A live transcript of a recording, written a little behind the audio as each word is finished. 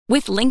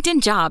With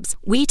LinkedIn Jobs,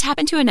 we tap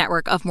into a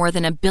network of more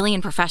than 1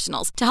 billion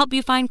professionals to help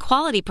you find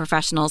quality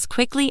professionals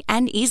quickly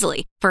and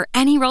easily for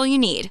any role you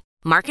need.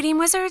 Marketing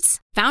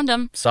wizards? Found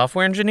them.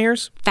 Software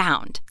engineers?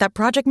 Found. That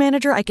project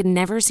manager I could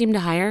never seem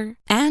to hire?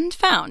 And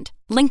found.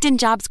 LinkedIn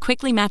Jobs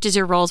quickly matches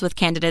your roles with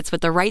candidates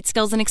with the right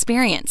skills and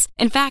experience.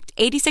 In fact,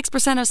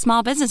 86% of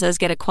small businesses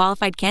get a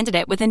qualified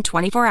candidate within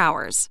 24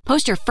 hours.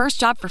 Post your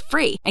first job for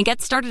free and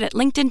get started at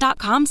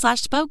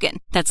linkedin.com/spoken.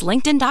 That's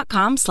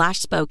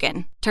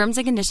linkedin.com/spoken. Terms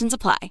and conditions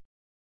apply.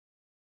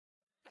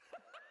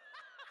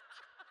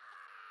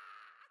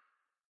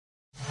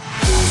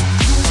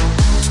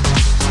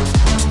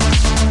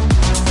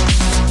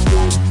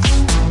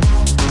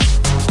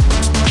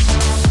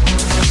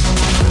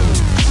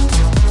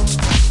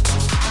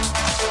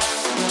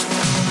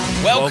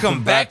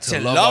 Welcome back to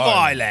Love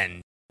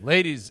Island.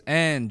 Ladies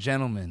and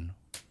gentlemen,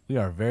 we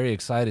are very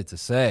excited to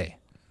say.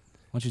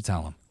 Why don't you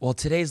tell them? Well,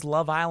 today's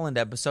Love Island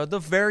episode, the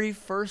very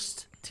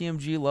first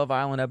TMG Love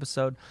Island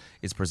episode,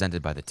 is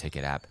presented by the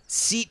ticket app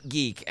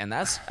SeatGeek, and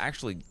that's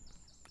actually,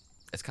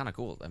 it's kind of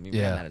cool. I mean, we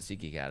haven't had a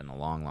SeatGeek ad in a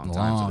long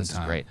time, so this is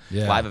great.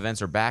 Yeah. Live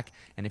events are back,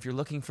 and if you're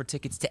looking for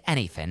tickets to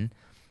anything,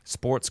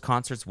 sports,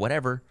 concerts,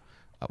 whatever,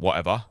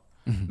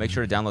 make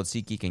sure to download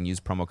SeatGeek and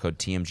use promo code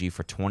TMG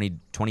for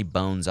 20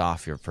 bones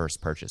off your first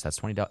purchase. That's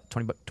 $20.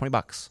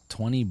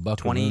 20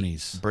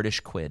 buckaroonies. British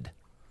quid.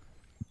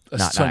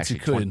 That's Not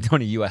actually,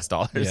 20 US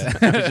dollars. Yeah.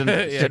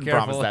 shouldn't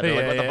promise that.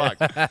 They're like, what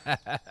the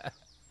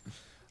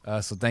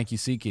fuck? So thank you,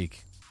 SeatGeek,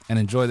 and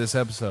enjoy this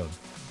episode.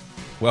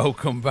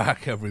 Welcome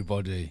back,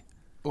 everybody.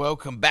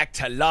 Welcome back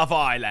to Love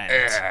Island.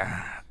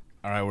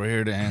 All right, we're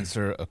here to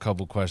answer a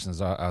couple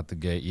questions out the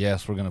gate.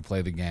 Yes, we're going to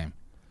play the game.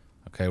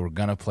 Okay, we're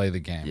going to play the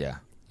game. Yeah.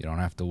 You don't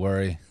have to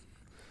worry.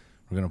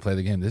 We're going to play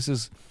the game. This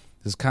is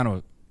kind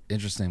of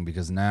interesting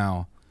because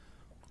now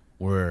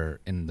we're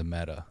in the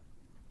meta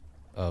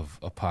of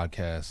a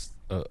podcast,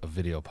 a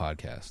video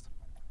podcast.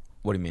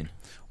 What do you mean?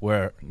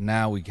 Where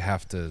now we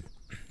have to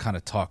kind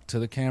of talk to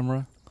the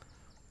camera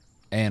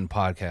and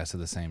podcast at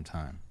the same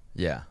time.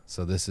 Yeah.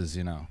 So this is,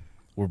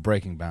 we're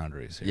breaking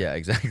boundaries here. Yeah,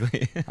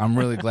 exactly. I'm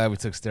really glad we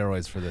took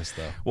steroids for this,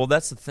 though. Well,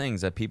 that's the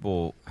things that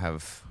people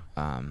have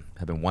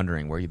been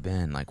wondering. Where you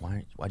been? Like,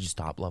 why'd you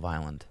stop Love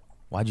Island?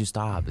 Why'd you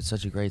stop? It's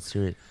such a great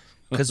series.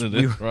 Because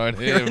we were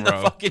in the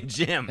fucking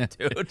gym,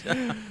 dude.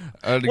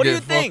 What do you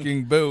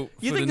think? Boot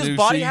You for think the this new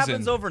body season.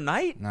 happens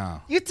overnight?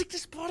 No. You think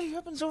this body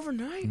happens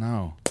overnight?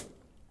 No.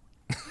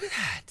 Look at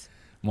that.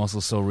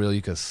 Muscles so real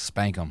you could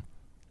spank them.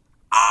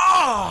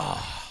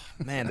 Oh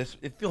man,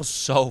 it feels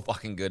so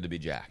fucking good to be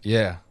jacked.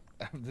 Yeah.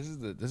 This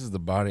is the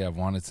body I've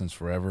wanted since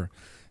forever,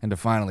 and to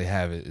finally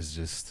have it is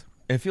just.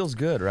 It feels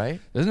good, right?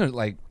 Isn't it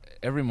like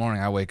every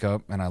morning I wake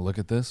up and I look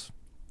at this,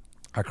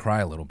 I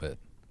cry a little bit.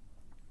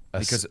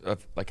 Because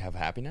of have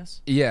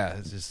happiness? Yeah,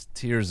 it's just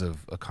tears of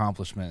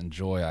accomplishment and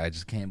joy. I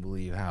just can't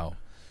believe how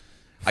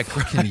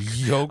fucking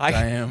yoked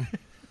I am.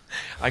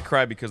 I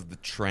cry because the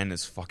trend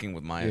is fucking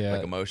with my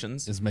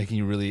emotions. It's making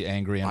you really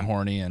angry and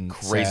horny and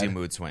crazy sad.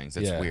 mood swings.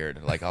 It's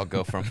weird. Like I'll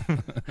go from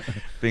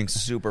being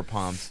super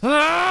pumped. I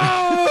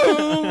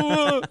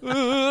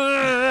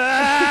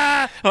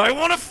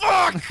want to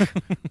fuck.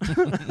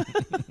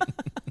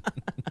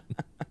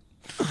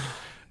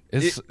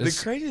 The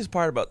craziest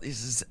part about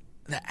this is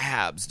the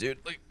abs, dude.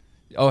 Like,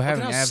 having look at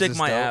how abs sick is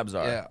my dope. abs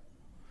are. Yeah,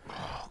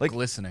 like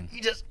glistening.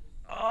 You just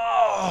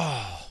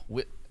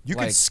you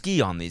could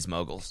ski on these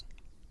moguls.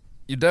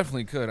 You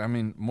definitely could. I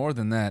mean, more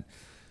than that,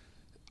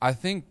 I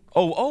think.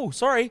 Oh,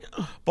 sorry,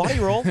 body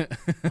roll.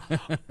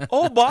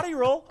 Body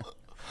roll.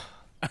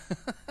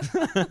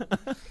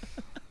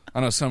 I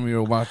know some of you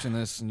are watching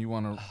this and you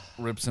want to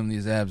rip some of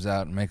these abs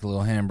out and make a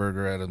little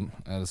hamburger out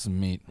of some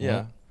meat.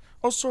 Yeah.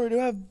 Oh, sorry. Do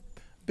I have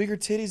bigger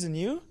titties than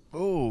you?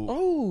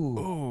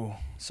 Oh.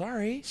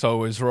 Sorry.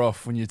 So it's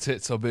rough when your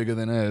tits are bigger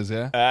than hers,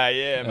 yeah?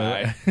 Yeah,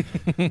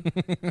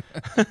 mate.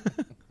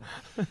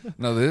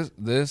 No,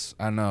 this,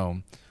 I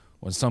know,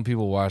 when some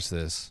people watch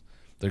this,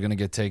 they're going to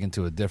get taken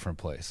to a different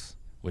place,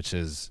 which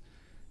is,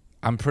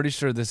 I'm pretty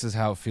sure this is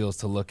how it feels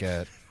to look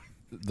at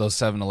those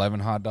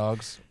 7-Eleven hot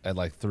dogs at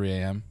like 3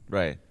 a.m.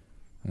 Right.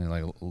 And they're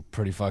like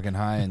pretty fucking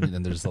high, and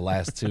then there's the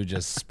last two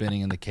just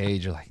spinning in the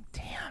cage. You're like,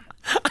 damn.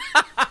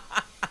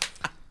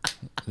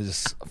 They're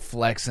just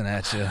flexing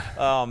at you.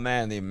 Oh,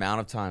 man, the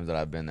amount of times that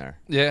I've been there.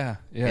 Yeah.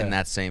 In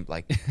that same,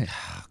 God,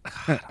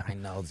 I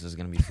know this is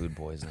going to be food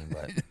poisoning,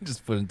 but.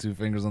 Just putting two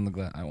fingers on the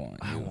glass. I want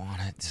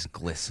it just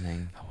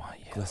glistening. I want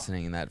you.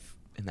 Glistening in that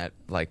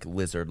like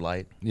lizard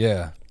light.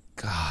 Yeah.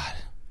 God.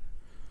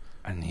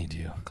 I need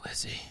you.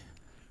 Glizzy.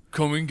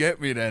 Come and get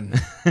me then.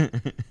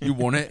 You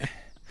want it?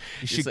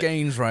 Your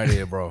gains right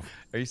here, bro.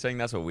 Are you saying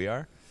that's what we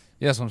are?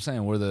 Yeah, that's what I'm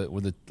saying. We're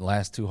the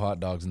last two hot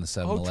dogs in the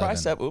 7-Eleven. Oh,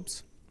 tricep.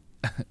 Oops.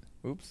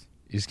 Oops.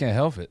 You just can't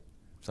help it.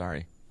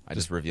 Sorry. I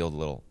just revealed a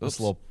little.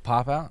 This little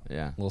pop out?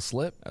 Yeah. A little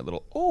slip? A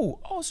little.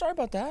 Oh, sorry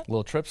about that. A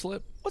little trip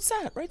slip? What's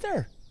that right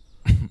there?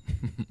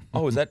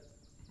 Oh, is that?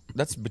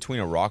 That's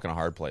between a rock and a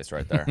hard place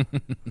right there.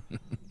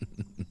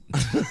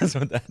 That's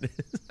what that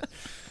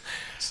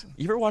is.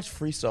 You ever watch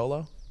Free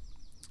Solo?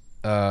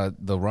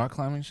 The rock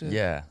climbing shit?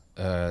 Yeah.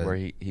 where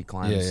he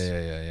climbs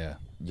Yeah.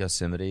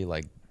 Yosemite,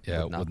 like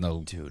Yeah, with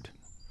no... Dude,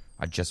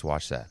 I just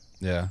watched that.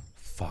 Yeah.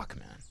 Fuck,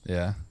 man.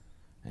 Yeah.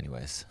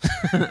 Anyways,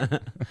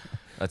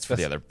 that's for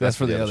the other. That's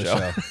for the other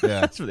show.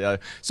 Yeah. That's for the other.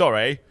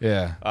 Sorry.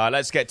 Yeah.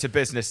 Let's get to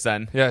business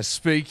then. Yeah.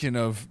 Speaking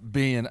of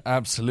being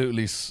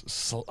absolutely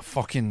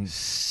fucking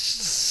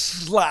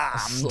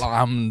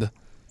slammed.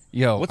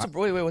 Yo, What's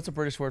a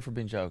British word for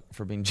being joked?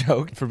 For being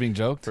joked? For being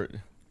joked?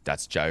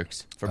 That's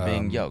jokes. For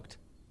being yoked.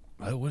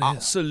 What is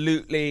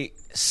Absolutely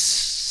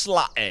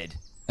slotted.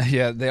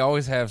 Yeah, they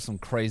always have some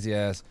crazy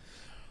ass.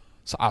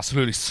 So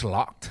absolutely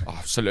slocked.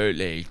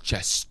 Absolutely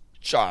just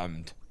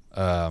jammed.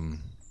 No,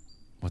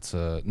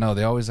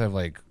 they always have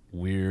like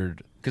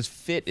weird Because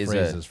fit is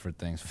phrases for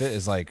things. Fit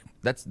is like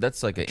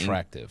that's like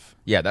attractive.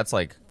 Yeah, that's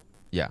like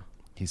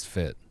He's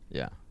fit.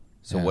 yeah.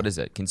 So Yeah. what is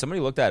it? Can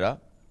somebody look that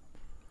up?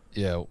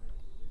 Yeah.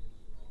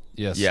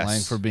 Yeah, Yes.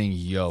 slang for being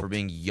yoked. For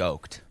being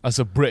yoked. As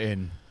a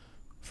Briton.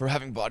 For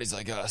having bodies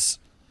like us.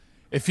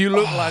 If you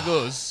look like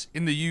us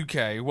in the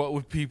UK, what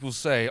would people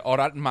say? Oh,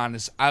 that man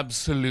is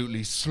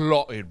absolutely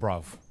slotted,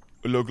 bruv.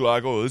 Look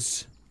like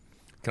us.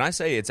 Can I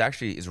say it's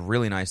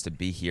really nice to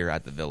be here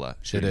at the Villa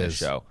shooting this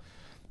show.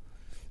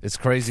 It's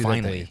crazy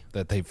Finally.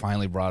 that they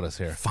finally brought us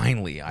here.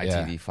 Finally,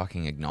 ITV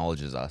fucking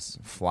acknowledges us,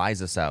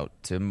 flies us out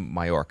to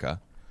Mallorca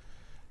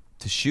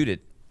to shoot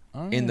it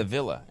in the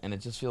Villa, and it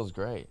just feels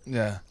great.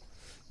 Yeah.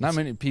 Not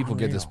many people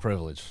get this unreal.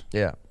 privilege,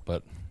 Yeah.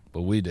 but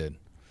we did.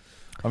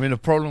 I mean, the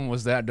problem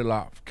was that they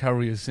like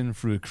carry us in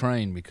through a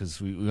crane because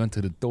we went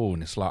to the door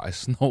and it's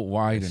not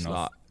wide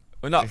enough.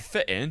 We're not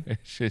fitting.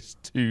 It's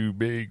just too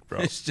big, bro.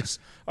 It's just,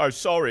 oh,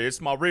 sorry,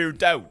 it's my rear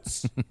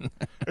doubts.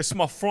 It's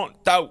my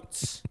front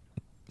doubts.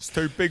 It's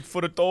too big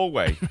for the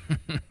doorway.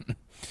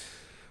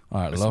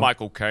 All right, It's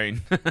Michael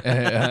Caine.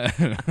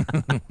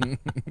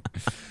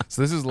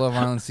 So this is Love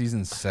Island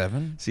season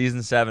 7.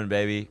 Season 7,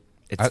 baby.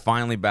 It's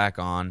finally back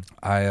on.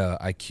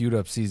 I queued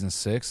up season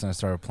 6 and I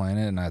started playing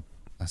it and I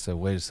said,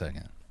 wait a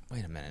second.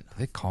 Wait a minute. Did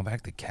they call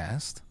back the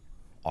cast?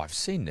 Oh, I've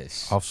seen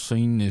this. I've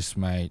seen this,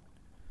 mate.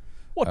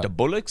 What the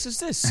bullocks is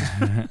this?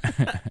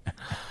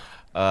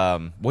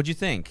 What'd you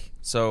think?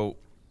 So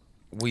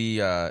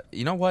we,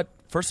 you know what?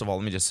 First of all,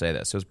 let me just say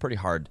this. It was pretty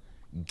hard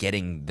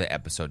getting the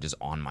episode just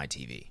on my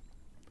TV.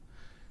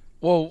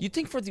 Well, You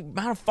think for the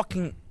amount of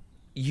fucking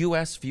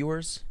U.S.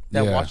 viewers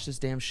that Yeah. watch this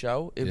damn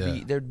show,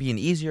 there'd be an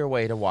easier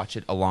way to watch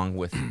it along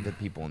with the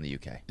people in the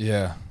UK.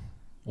 yeah.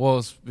 Well,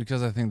 it's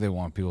because I think they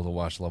want people to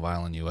watch Love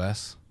Island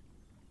US,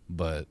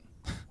 but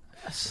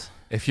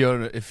if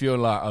you're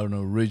like an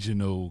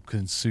original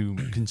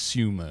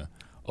consumer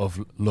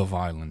of Love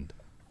Island,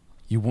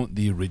 you want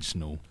the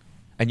original.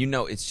 And you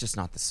know, it's just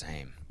not the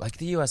same. Like,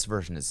 the U.S.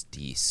 version is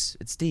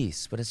decent. It's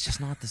decent, but it's just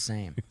not the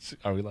same.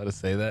 Are we allowed to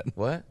say that?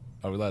 What?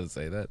 Are we allowed to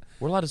say that?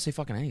 We're allowed to say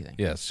fucking anything.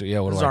 Yeah. So yeah.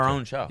 What This do is I our care?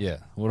 own show. Yeah.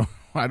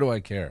 Why do I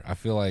care? I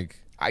feel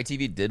like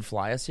ITV did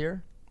fly us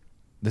here.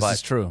 this but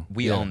is true.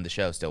 We Yeah. own the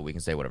show still. We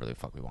can say whatever the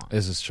fuck we want.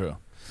 This is true.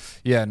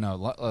 Yeah. No.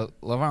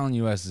 Love Island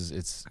US is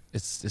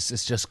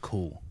it's just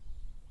cool.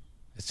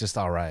 It's just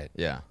all right.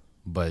 Yeah.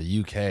 But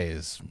UK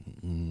is.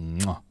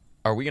 Mwah.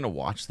 Are we going to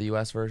watch the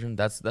U.S. version?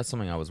 That's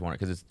something I was wondering,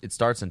 because it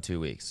starts in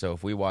 2 weeks. So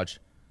if we watch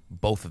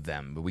both of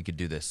them, but we could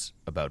do this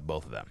about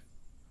both of them.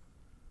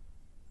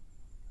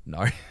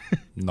 No.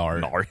 Nar.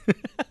 No.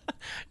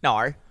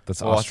 No.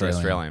 That's We'll watch the Australian.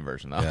 Australian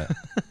version, though. Yeah.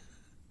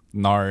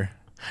 Nar.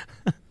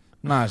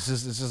 Nah, it's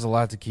just a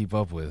lot to keep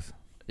up with.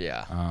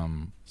 Yeah.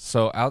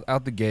 So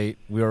out the gate,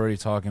 we were already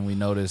talking. We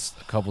noticed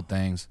a couple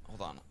things.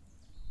 Hold on.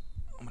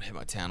 I'm going to hit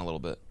my tan a little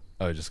bit.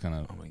 Oh, you're just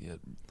gonna. I'm going to get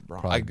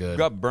Probably I good.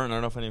 got burnt. I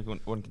don't know if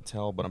anyone can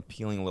tell, but I'm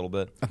peeling a little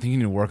bit I think you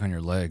need to work on your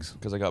legs.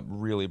 because I got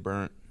really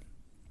burnt.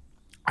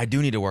 I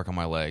do need to work on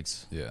my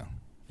legs. Yeah.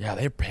 Yeah,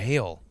 they're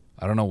pale.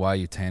 I don't know why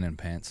you tan in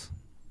pants.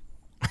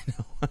 I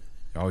know.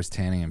 You're always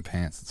tanning in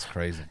pants. It's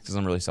crazy. Because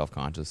I'm really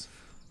self-conscious.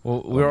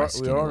 Well, my we're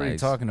skinny already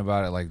legs. talking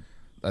about it. Like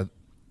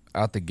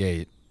out the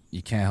gate,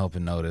 you can't help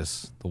but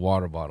notice the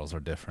water bottles are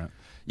different.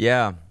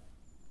 Yeah.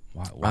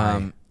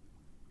 Why?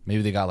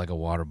 Maybe they got like a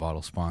water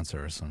bottle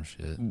sponsor or some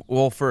shit.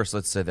 Well, first,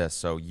 let's say this.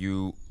 So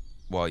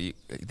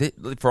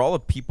for all the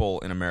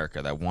people in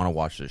America that want to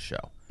watch this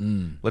show,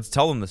 let's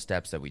tell them the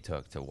steps that we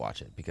took to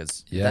watch it,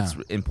 because that's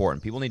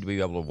important. People need to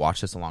be able to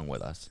watch this along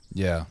with us.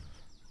 Yeah.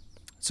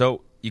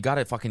 So you got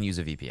to fucking use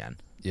a VPN.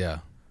 Yeah.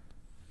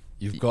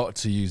 You've got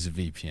to use a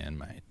VPN,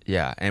 mate.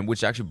 Yeah, and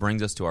which actually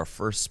brings us to our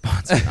first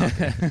sponsor.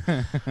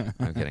 No,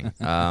 I'm kidding.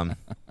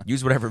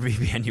 Use whatever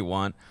VPN you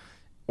want.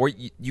 Or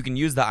you can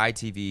use the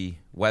ITV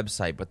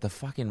website, but the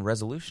fucking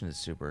resolution is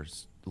super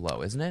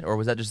low, isn't it? Or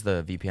was that just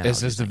the VPN?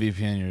 It's just the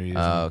VPN you're using.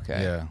 Oh,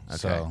 okay. Yeah.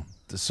 Okay.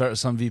 So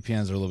some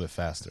VPNs are a little bit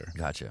faster.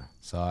 Gotcha.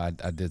 So I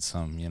did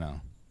some,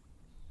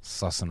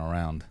 sussing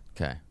around,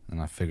 Okay.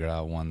 and I figured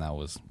out one that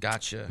was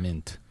Gotcha.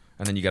 mint.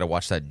 And then you got to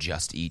watch that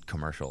Just Eat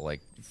commercial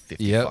like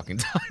 50 Yep. fucking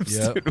times.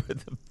 Yep. Dude,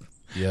 with the,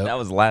 Yep. That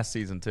was last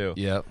season too.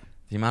 Yep.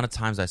 The amount of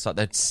times I saw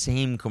that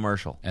same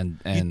commercial. And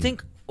You'd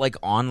think like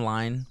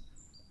online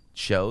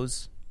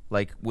shows,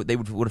 like they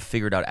would have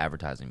figured out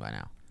advertising by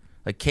now.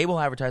 Like, cable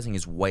advertising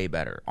is way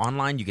better.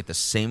 Online, you get the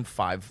same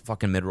 5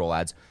 fucking mid-roll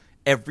ads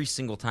every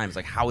single time. It's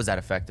like, how is that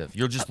effective?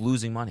 You're just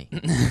losing money.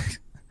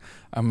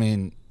 I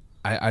mean,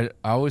 I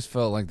always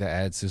felt like the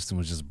ad system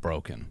was just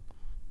broken.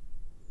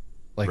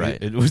 Like,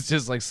 Right. it was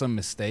just like some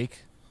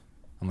mistake.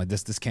 I'm like,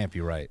 this can't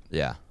be right.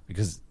 Yeah.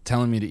 Because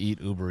telling me to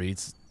eat Uber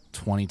Eats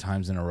 20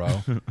 times in a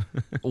row,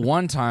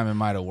 one time it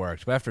might have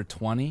worked, but after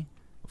 20,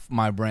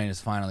 my brain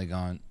is finally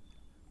going,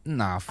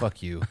 nah,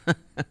 fuck you.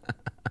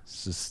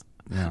 It's just,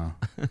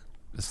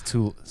 it's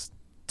too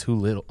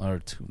little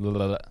or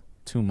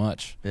too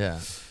much. Yeah.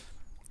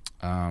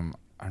 I'm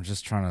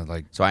just trying to,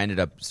 like, So I ended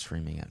up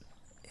streaming it.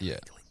 yeah.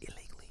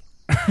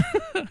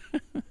 Illegally.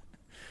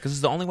 Because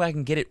it's the only way I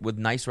can get it with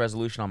nice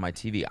resolution on my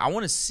TV. I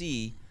want to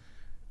see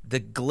the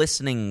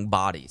glistening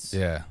bodies.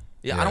 Yeah.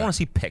 Yeah, I don't want to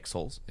see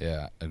pixels.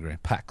 Yeah, agree.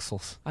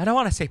 Pixels. I don't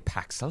want to say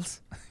pixels.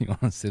 You want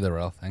to see the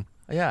real thing?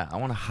 Yeah, I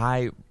want a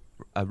high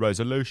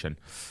resolution.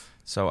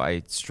 So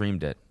I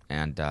streamed it,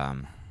 and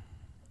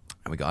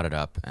we got it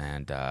up.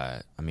 And,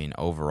 I mean,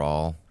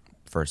 overall,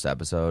 first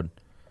episode,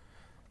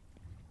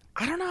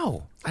 I don't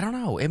know.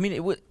 I mean,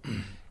 it would.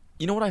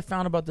 You know what I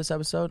found about this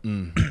episode?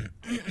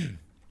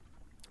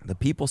 The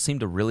people seem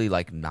to really,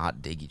 like,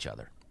 not dig each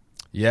other.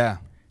 Yeah.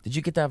 Did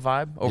you get that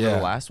vibe over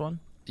the last one?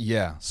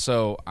 Yeah.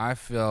 So I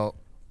felt.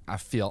 I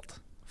felt.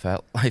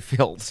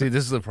 See,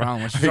 this is the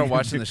problem. Once you start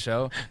watching the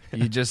show,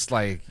 you just,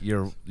 like,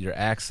 your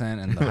accent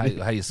and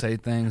how you say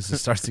things, it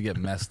starts to get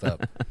messed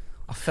up.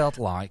 I felt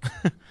like.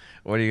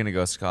 What are you gonna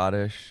go?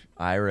 Scottish,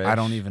 Irish? I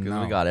don't even 'Cause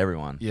know. We got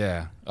everyone.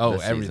 Yeah. Oh,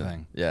 this season.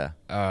 everything.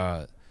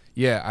 Yeah.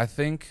 Yeah. I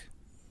think.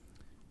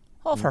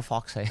 Oh, for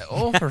fuck's sake!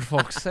 Oh, for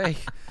fuck's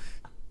sake!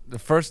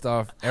 First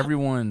off,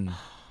 everyone,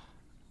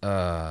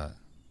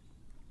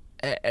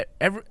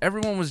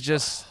 everyone was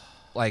just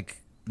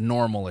like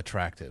normal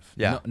attractive.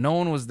 Yeah. No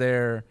one was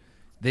there.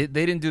 They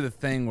didn't do the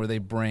thing where they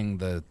bring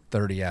the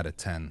 30 out of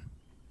 10.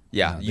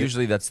 Yeah.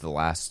 Usually that's the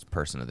last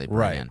person that they bring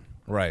Right. in.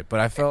 Right. But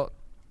I felt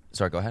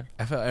Sorry. Go ahead.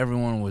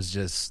 everyone was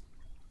just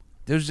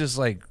there was just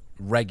like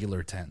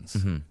regular 10s.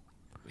 Mm-hmm.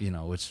 You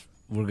know, which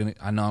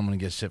I know I'm gonna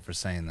get shit for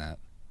saying that.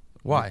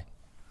 Why?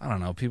 I don't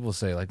know. People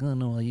say like, "Oh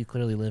no, well, you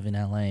clearly live in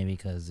LA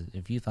because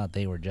if you thought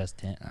they were just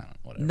 10,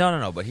 whatever."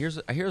 No. But here's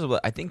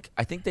what I think.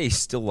 I think they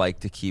still like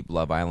to keep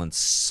Love Island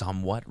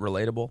somewhat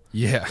relatable.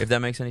 Yeah. If that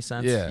makes any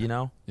sense. Yeah. You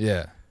know,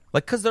 Yeah.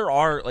 like, because there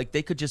are, like,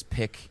 they could just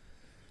pick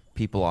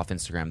people off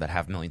Instagram that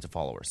have millions of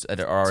followers that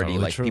are already Totally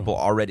like true. people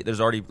already.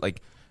 There's already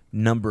like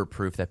number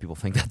proof that people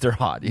think that they're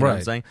hot. You know what I'm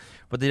Right. saying?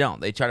 But they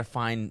don't. They try to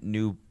find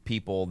new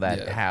people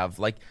that have,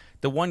 like,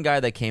 the one guy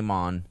that came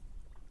on,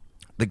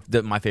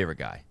 my favorite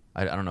guy.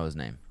 I don't know his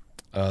name.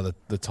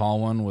 The tall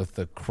one with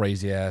the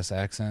crazy ass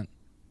accent.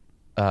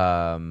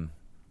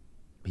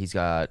 He's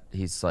like,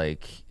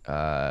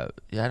 I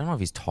don't know if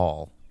he's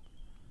tall.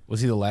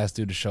 Was he the last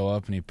dude to show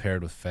up and he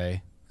paired with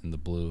Faye in the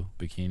blue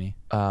bikini?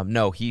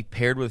 No, he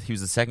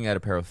was the second guy to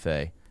pair with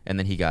Faye, and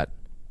then he got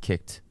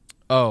kicked.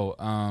 Oh,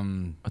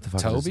 What the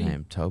fuck Toby? is his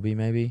name? Toby,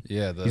 maybe?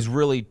 Yeah, he's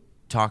really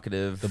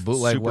talkative, the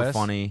bootleg super Wes?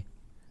 funny.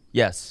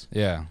 Yes.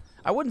 Yeah.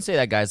 I wouldn't say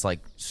that guy's,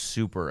 like,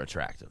 super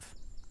attractive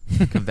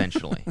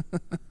conventionally.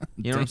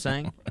 You know what I'm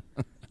saying?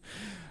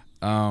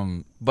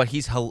 But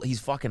he's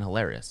fucking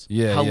hilarious.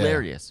 Yeah,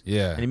 hilarious.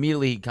 yeah. And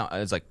immediately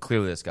it's like,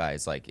 clearly this guy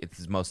is like,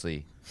 it's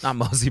mostly not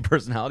mostly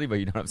personality, but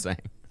you know what I'm saying.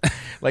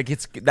 Like,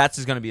 that's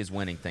just gonna be his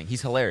winning thing.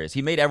 He's hilarious.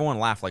 He made everyone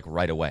laugh, like,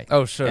 right away.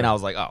 Oh, sure. And I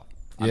was like, I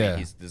Yeah.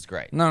 mean, this is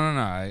great. No.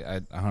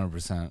 I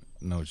 100%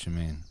 know what you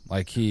mean.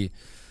 Like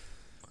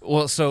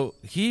so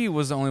he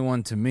was the only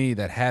one to me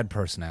that had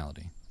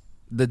personality.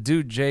 The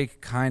dude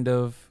Jake kind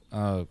of,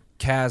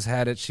 Kaz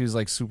had it. She was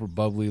like super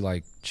bubbly,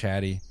 like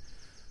chatty.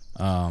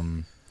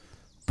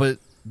 But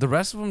the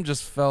rest of them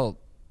just felt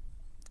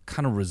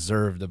kind of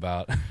reserved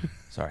about.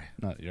 Sorry.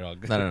 No, you're all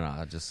good.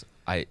 No.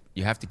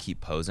 You have to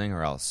keep posing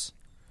or else.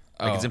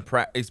 Like, it's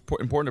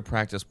important to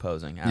practice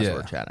posing as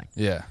we're chatting.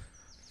 Yeah.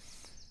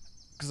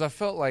 Because I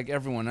felt like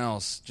everyone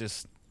else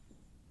just,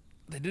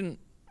 they didn't.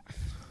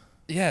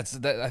 Yeah,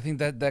 I think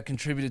that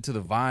contributed to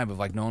the vibe of,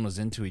 like, no one was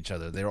into each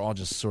other. They were all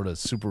just sort of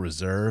super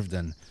reserved,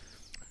 and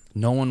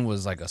no one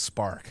was like a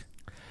spark.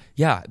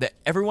 Yeah,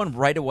 everyone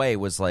right away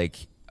was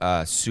like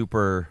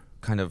super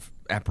kind of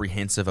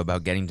apprehensive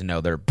about getting to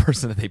know their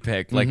person that they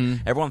picked. Like,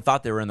 everyone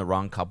thought they were in the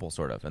wrong couple,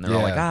 sort of, and they're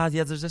all like,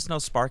 there's just no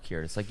spark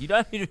here. It's like, you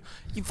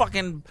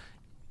fucking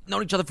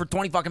known each other for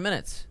 20 fucking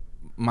minutes.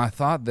 My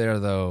thought there,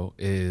 though,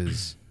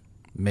 is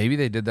maybe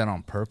they did that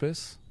on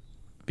purpose,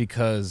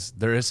 because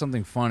there is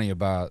something funny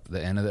about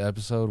the end of the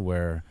episode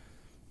where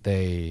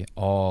they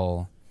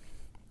all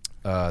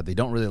they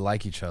don't really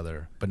like each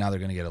other, but now they're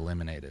going to get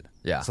eliminated.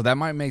 Yeah. So that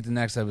might make the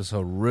next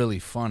episode really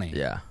funny.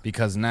 Yeah.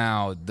 Because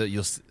now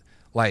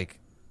like,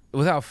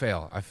 without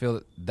fail, I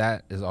feel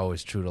that is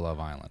always true to Love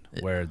Island,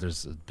 where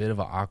there's a bit of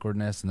an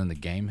awkwardness and then the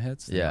game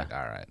hits. And you're like,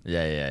 all right.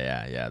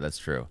 Yeah, that's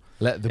true.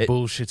 Let the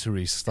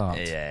bullshittery start.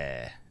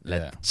 Yeah.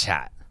 Let the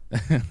chat.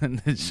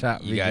 The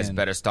shot You guys begin.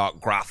 better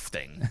start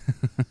grafting.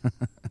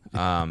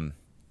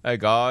 Hey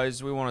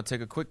guys, we want to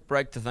take a quick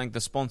break to thank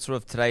the sponsor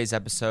of today's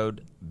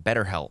episode,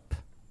 BetterHelp.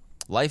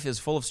 Life is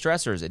full of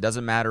stressors. It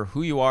doesn't matter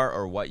who you are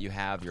or what you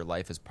have. Your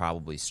life is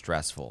probably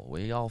stressful.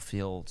 We all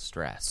feel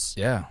stress.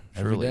 Yeah,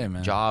 every Truly. day,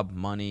 man. Job,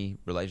 money,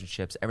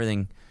 relationships,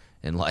 everything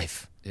in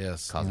life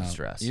Yes, causes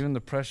stress. Even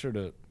the pressure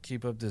to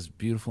keep up this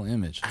beautiful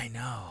image. I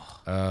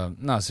know.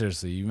 No,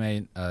 seriously, you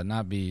may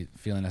not be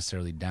feeling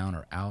necessarily down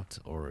or out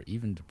or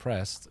even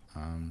depressed,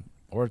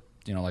 or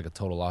like a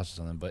total loss or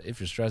something. But if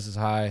your stress is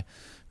high,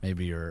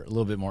 maybe you're a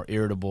little bit more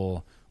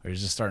irritable, or you're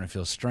just starting to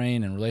feel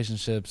strain in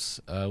relationships,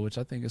 which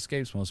I think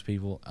escapes most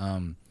people.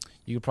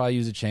 You could probably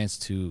use a chance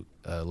to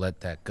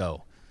let that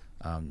go,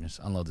 just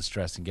unload the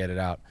stress and get it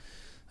out.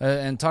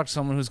 And talk to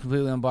someone who's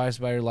completely unbiased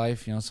about your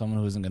life,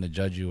 someone who isn't going to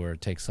judge you or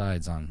take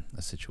sides on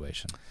a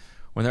situation.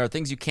 When there are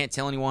things you can't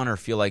tell anyone or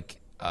feel like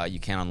you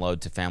can't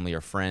unload to family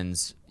or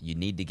friends, you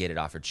need to get it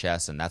off your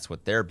chest, and that's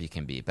what therapy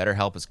can be.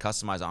 BetterHelp is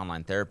customized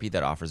online therapy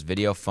that offers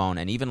video, phone,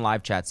 and even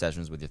live chat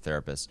sessions with your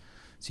therapist,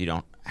 so you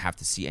don't have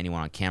to see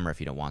anyone on camera if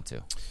you don't want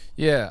to.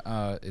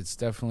 Yeah, it's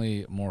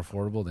definitely more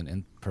affordable than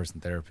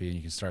in-person therapy, and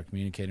you can start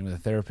communicating with a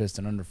therapist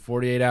in under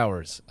 48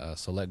 hours.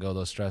 So let go of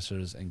those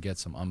stressors and get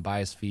some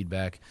unbiased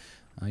feedback.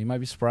 You might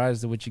be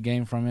surprised at what you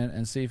gain from it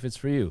and see if it's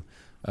for you.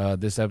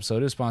 This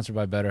episode is sponsored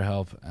by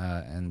BetterHelp,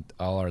 and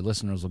all our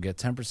listeners will get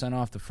 10%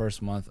 off the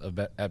first month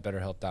at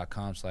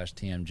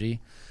BetterHelp.com/TMG.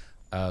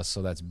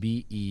 So that's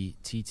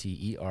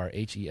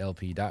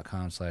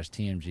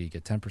BetterHelp.com/TMG.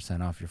 Get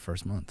 10% off your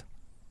first month.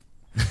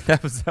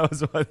 That was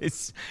why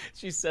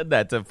she said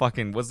that to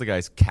fucking, what's the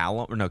guy's,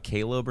 Caleb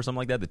or something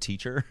like that, the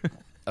teacher?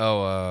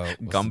 Oh,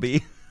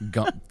 Gumby.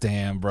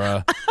 Damn,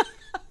 bruh.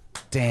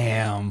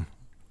 Damn.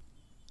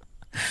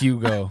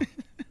 Hugo.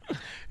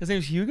 His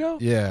name's Hugo?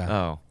 Yeah.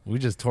 Oh. We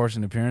just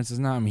torching appearances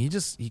now. I mean,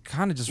 he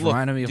kind of just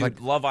reminded me of dude,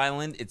 Love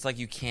Island, it's like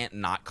you can't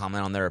not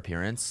comment on their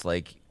appearance.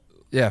 Like,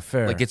 yeah,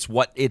 fair. Like it's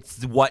what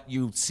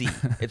you see.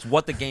 It's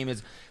what the game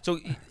is.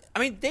 So, I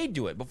mean, they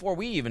do it before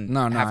we even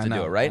have to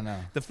do it, right?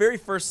 The very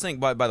first thing,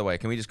 by the way,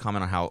 can we just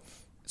comment on how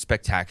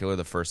spectacular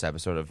the first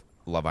episode of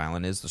Love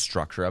Island is, the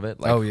structure of it?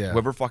 Like, oh, yeah.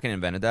 Whoever fucking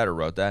invented that or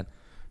wrote that,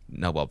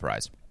 Nobel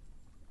Prize.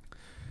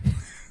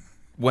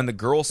 When the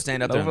girls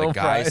stand up there and the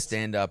guys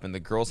stand up and the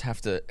girls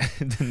have to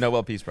the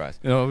Nobel Peace Prize.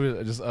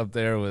 We're just up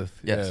there with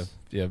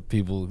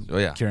people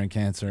curing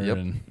cancer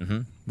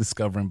and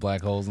discovering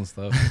black holes and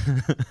stuff.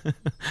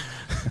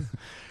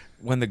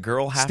 When the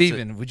girl has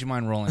Steven, would you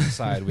mind rolling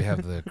aside? We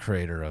have the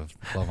creator of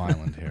Love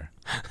Island here.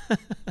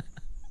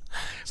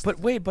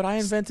 But I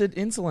invented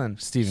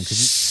insulin. Steven,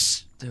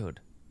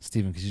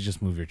 could you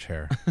just move your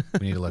chair?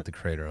 We need to let the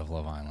creator of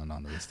Love Island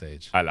onto the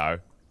stage. Hello.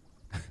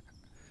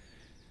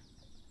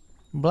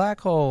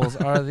 Black holes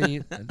are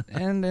the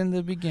end in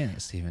the beginning.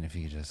 Steven, if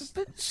you could just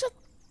shut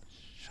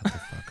the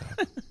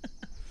fuck up.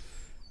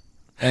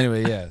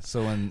 Anyway, yeah.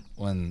 So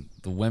when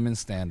the women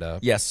stand up,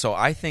 yes. So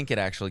I think it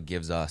actually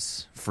gives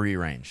us free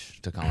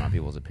range to comment on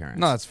people's appearance.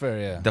 No, that's fair.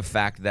 Yeah. The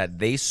fact that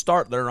they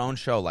start their own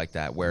show like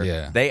that,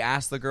 where they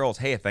ask the girls,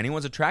 "Hey, if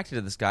anyone's attracted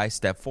to this guy,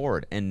 step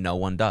forward," and no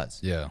one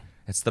does. Yeah.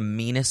 It's the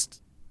meanest,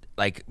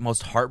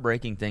 most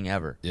heartbreaking thing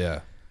ever.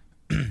 Yeah.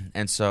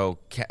 And so,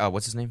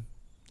 what's his name?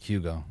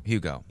 Hugo.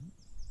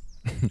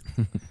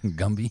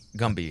 Gumby.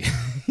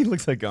 He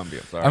looks like Gumby.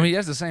 I'm sorry. I mean, he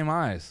has the same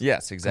eyes.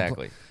 Yes,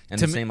 exactly. And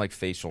the same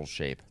facial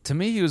shape. To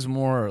me, he was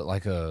more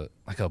like a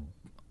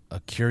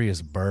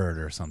curious bird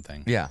or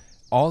something. Yeah.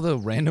 All the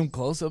random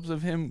close-ups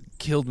of him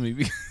killed me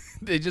because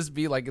they'd just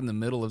be like in the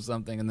middle of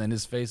something, and then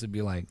his face would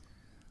be like.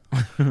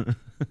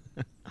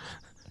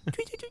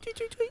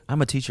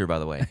 I'm a teacher, by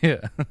the way.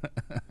 Yeah.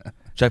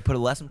 Should I put a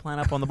lesson plan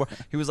up on the board?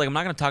 He was like, I'm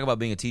not going to talk about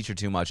being a teacher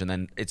too much, and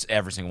then it's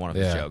every single one of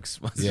his jokes.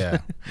 Yeah.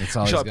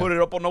 Should I put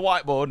it up on the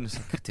whiteboard? And it's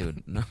like,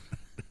 dude, no.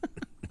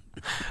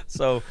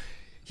 So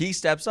he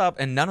steps up,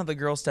 and none of the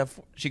girls step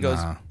forward. She goes,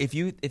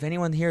 if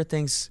anyone here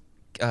thinks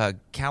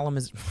Callum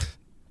is...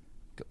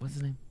 What's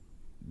his name?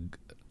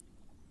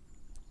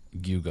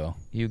 Hugo.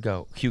 He's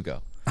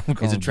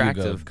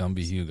attractive.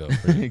 Gumby Hugo.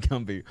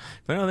 Gumby.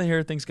 If anyone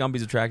here thinks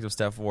Gumby's attractive,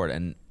 step forward,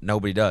 and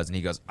nobody does. And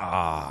he goes,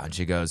 and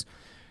she goes,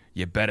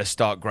 you better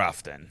start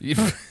grafting. You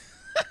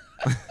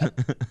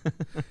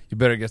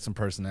better get some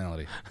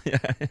personality. Yeah.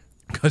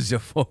 Because you're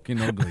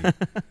fucking ugly.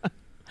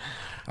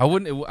 I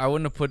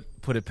wouldn't have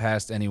put it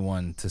past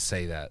anyone to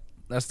say that.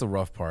 That's the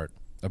rough part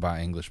about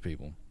English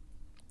people.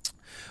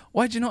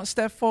 Why'd you not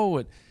step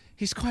forward?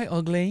 He's quite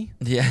ugly.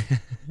 Yeah.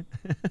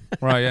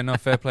 Right, yeah, no,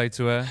 fair play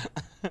to her.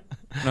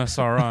 No, it's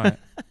all right.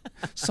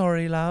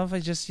 Sorry, love,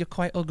 you're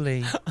quite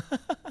ugly.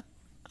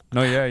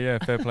 No, yeah,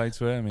 fair play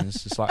to her. I mean,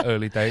 it's just like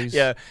early days.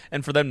 Yeah,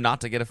 and for them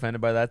not to get offended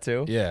by that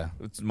too. Yeah.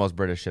 It's the most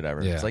British shit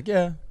ever. Yeah. It's like,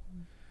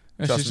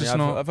 trust me,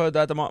 I've heard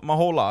that my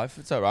whole life.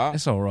 It's all right.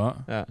 It's all right.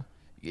 Yeah.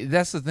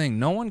 That's the thing.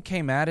 No one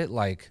came at it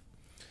like,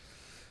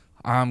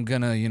 I'm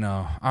gonna,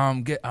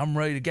 I'm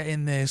ready to get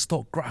in there,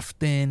 start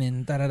grafting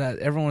and da-da-da.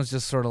 Everyone's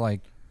just sort of like,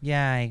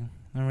 yeah,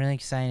 I'm really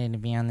excited to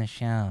be on the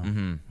show.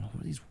 Mm-hmm. What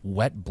are these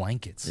wet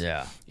blankets?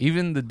 Yeah.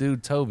 Even the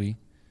dude, Toby,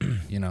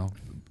 knockoff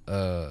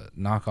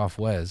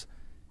Wes,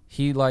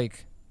 he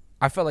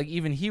I felt like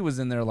even he was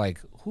in there like,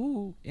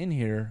 who in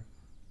here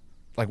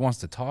like wants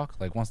to talk,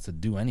 like wants to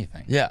do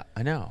anything. Yeah,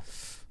 I know.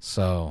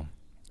 So,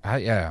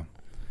 I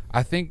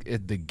think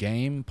the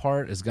game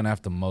part is gonna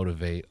have to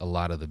motivate a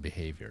lot of the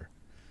behavior.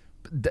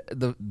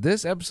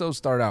 This episode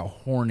started out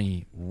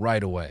horny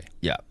right away.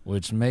 Yeah,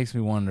 which makes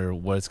me wonder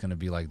what it's gonna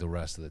be like the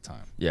rest of the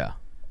time. Yeah,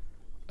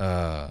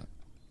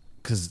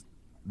 because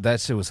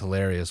that shit was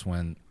hilarious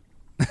when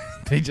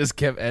they just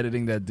kept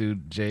editing that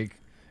dude Jake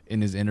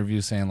in his interview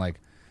saying like,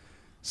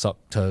 "Suck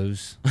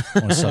toes,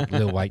 want to suck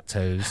little white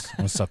toes,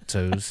 want to suck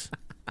toes."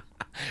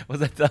 Was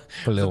that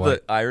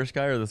the Irish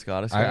guy or the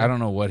Scottish guy? I don't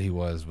know what he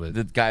was, but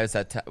the guy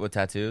with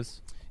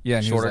tattoos. Yeah,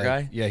 and shorter he was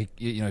like, guy.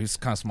 Yeah, he's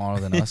kind of smaller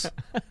than us, a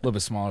little bit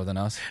smaller than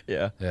us.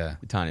 Yeah, yeah,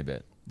 a tiny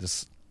bit,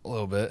 just a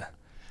little bit.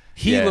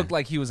 He looked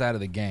like he was out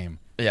of the game.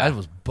 Yeah, I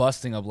was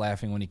busting up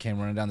laughing when he came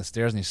running down the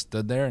stairs and he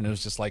stood there and it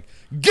was just like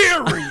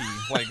Gary,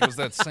 like it was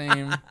that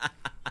same.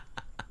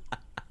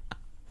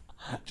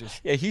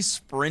 Yeah, he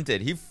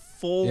sprinted. He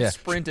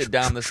sprinted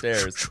down the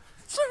stairs.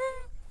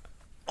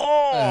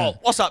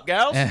 What's up,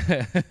 girls?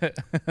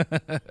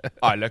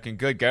 Looking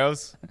good,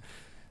 girls.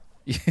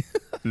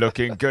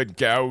 Looking good,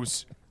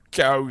 girls.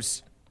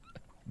 Gals.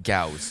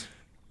 Gals.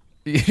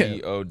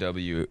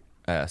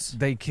 G-O-W-S.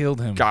 They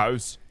killed him.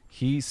 Gals.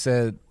 He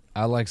said,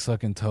 "I like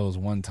sucking toes"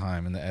 one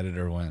time, and the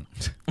editor went,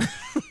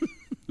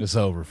 "It's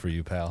over for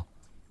you, pal.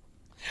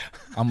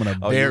 I'm going to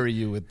bury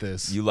you with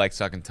this." You like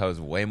sucking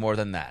toes way more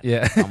than that.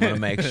 Yeah. I'm going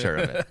to make sure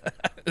of it.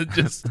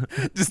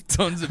 just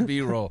tons of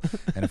B-roll.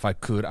 And if I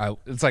could,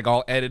 it's like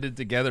all edited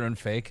together and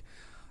fake.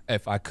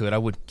 If I could, I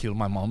would kill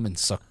my mom and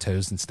suck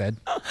toes instead.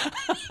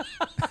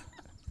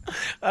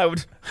 I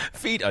would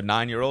feed a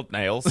 9-year-old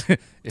nails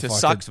to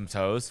suck some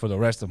toes for the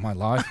rest of my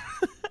life.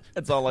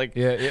 It's all like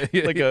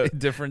like a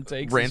different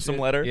takes. Ransom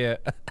letter. Yeah.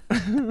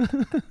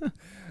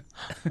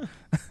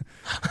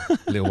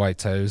 Little white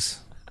toes.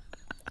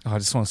 I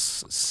just want to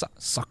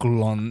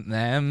suckle on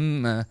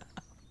them.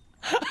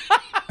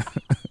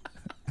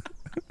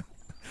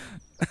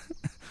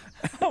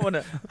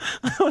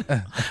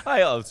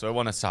 I also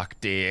want to suck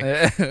dick.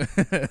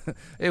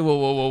 Hey,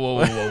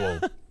 whoa.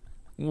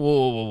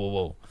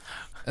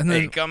 And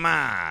then, hey, come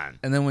on.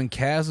 And then when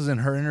Kaz was in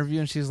her interview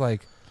and she's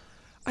like,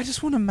 "I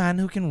just want a man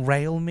who can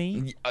rail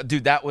me."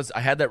 Dude, I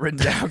had that written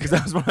down because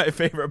that was one of my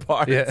favorite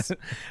parts. Yeah.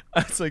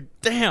 I was like,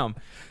 damn.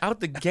 Out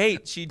the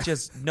gate, she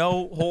just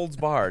no holds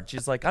barred.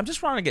 She's like, I'm just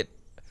trying to get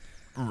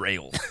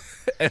railed.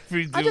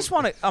 I just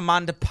want a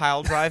man to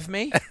pile drive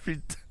me.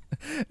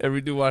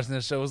 Every dude watching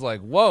this show was like,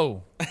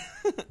 whoa.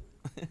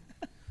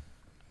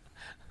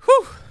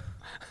 Whew.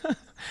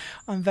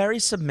 I'm very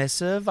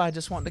submissive. I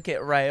just want to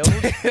get railed.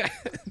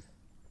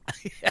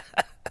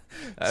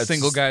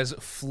 Single guys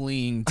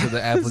fleeing to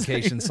the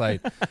application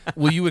site.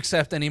 Will you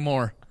accept any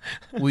more?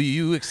 Will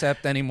you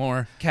accept any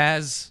more?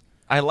 Kaz.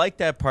 I like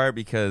that part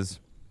because,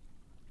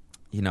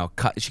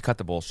 she cut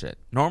the bullshit.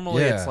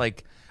 Normally it's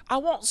like, I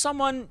want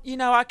someone,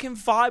 I can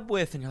vibe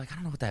with. And you're like, I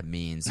don't know what that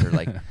means. Or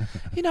like,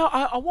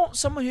 I want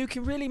someone who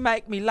can really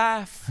make me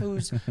laugh,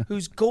 who's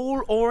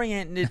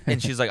goal-oriented.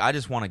 And she's like, I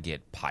just want to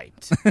get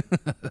piped.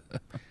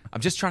 I'm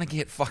just trying to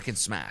get fucking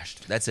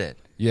smashed. That's it.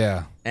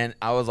 Yeah. And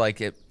I was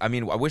like, I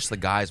wish the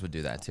guys would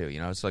do that too.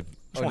 It's like, I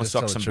just want to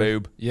suck some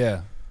boob.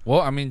 Yeah.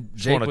 Well,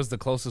 Jake was the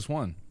closest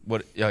one.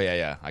 What? Oh,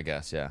 yeah, I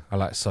guess, yeah. I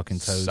like sucking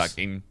toes.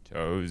 Sucking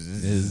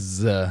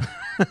toes.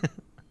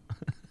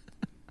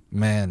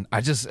 Man,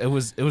 it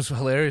was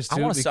hilarious too.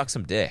 I want to suck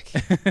some dick.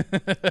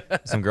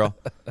 Some girl.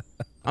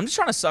 I'm just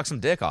trying to suck some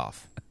dick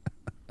off.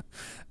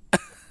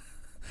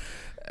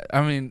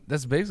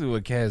 That's basically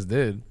what Kaz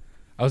did.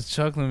 I was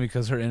chuckling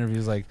because her interview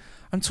was like,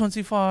 "I'm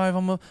 25,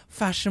 I'm a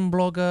fashion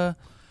blogger,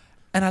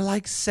 and I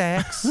like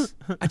sex.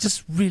 I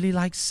just really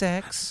like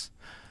sex.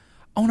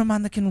 I want a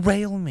man that can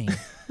rail me."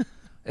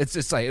 It's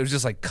just like, it was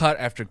just like cut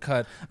after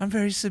cut. "I'm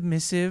very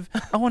submissive.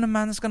 I want a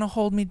man that's going to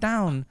hold me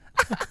down."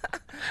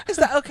 Is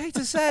that okay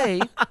to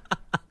say?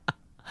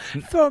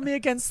 Throw me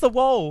against the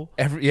wall.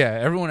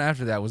 Everyone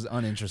after that was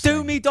uninteresting.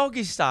 Do me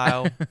doggy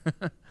style.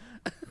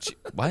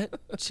 What?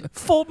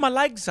 Fold my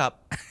legs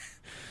up.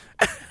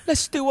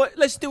 Let's do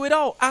it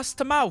all. Ass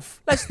to mouth.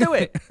 Let's do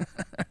it.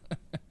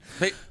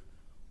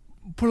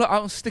 Pull it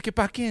out and stick it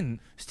back in.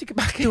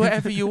 Do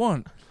whatever you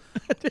want.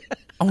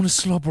 I want to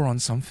slobber on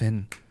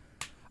something.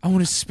 I want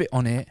to spit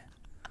on it.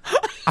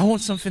 I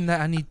want something that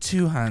I need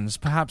 2 hands.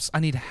 Perhaps I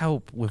need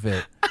help with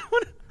it.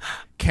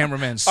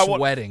 Cameraman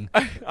sweating.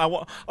 I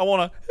want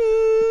to.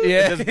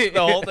 Yeah. The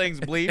whole thing's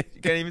bleep.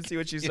 You can't even see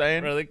what she's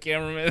saying. The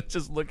cameraman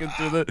just looking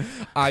through the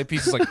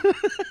eyepiece, like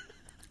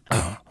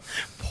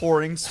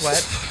pouring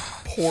sweat.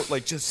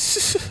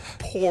 Just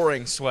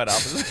pouring sweat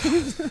up.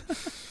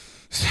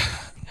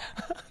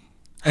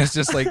 And it's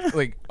just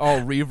like all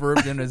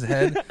reverbed in his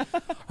head.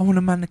 I want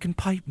a man that can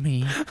pipe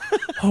me,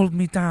 hold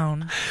me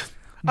down.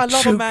 I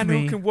love a man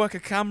who can work a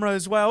camera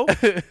as well.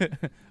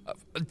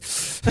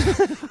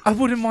 I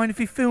wouldn't mind if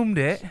he filmed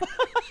it.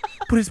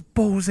 Put his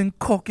balls and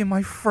cock in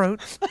my throat.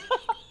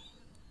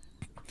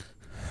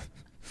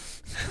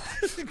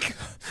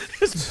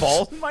 His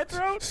balls in my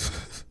throat?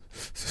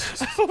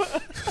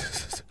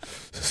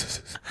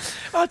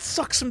 I'd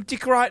suck some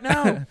dick right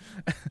now.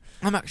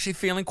 I'm actually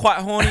feeling quite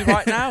horny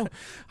right now.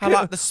 I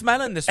like the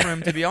smell in this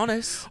room, to be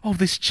honest. Oh,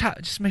 this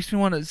chat just makes me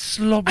want to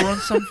slobber on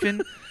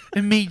something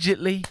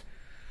immediately.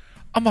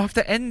 I'm gonna have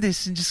to end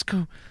this and just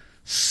go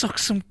suck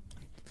some.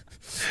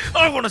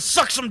 I want to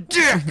suck some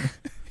dick.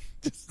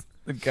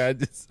 The guy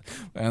just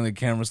and the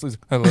camera sleeps.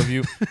 I love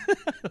you.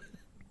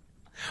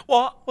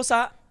 What? What's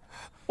that?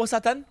 What's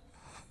that then?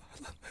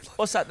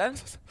 What's that then?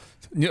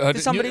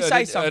 Did somebody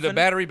say something? The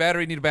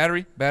battery. Need a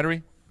battery.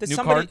 Did New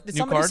somebody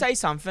card. say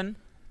something?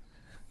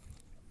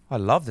 I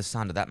love the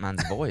sound of that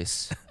man's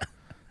voice.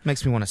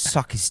 Makes me want to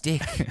suck his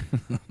dick.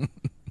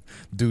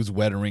 Dude's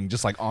wedding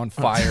just like on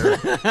fire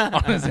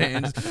on his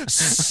hands.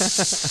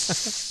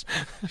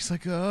 He's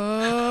like,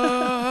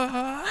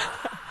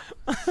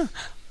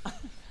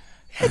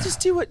 Yeah,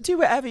 just do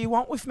whatever you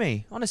want with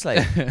me.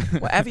 Honestly,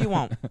 whatever you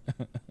want.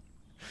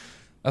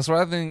 That's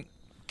why I think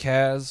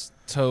Kaz,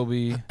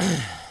 Toby,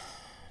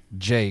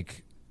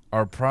 Jake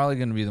are probably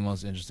going to be the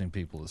most interesting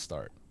people to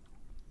start.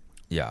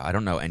 Yeah, I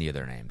don't know any of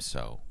their names,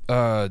 so.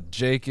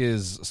 Jake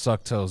is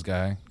Suck Toes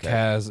guy. Okay.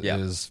 Kaz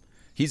is...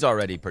 He's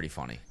already pretty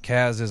funny.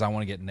 Kaz is I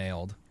want to get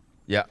nailed.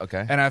 Yeah,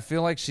 okay. And I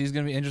feel like she's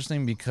going to be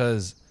interesting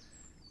because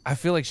I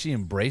feel like she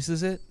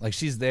embraces it. Like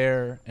she's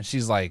there and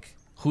she's like,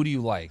 who do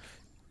you like?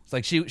 It's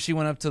like she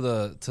went up to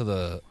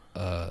the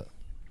her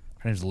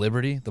name's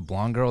Liberty, the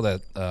blonde girl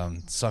that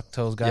Suck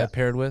Toes guy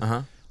paired with.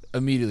 Uh-huh.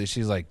 Immediately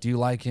she's like, do you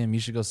like him? You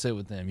should go sit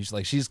with him. You should,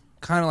 like, she's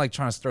kind of like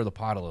trying to stir the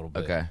pot a little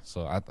bit. Okay.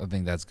 So I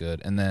think that's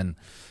good. And then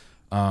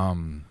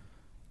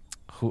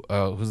who's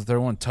the third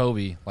one?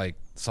 Toby, like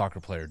soccer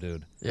player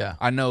dude. Yeah.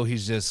 I know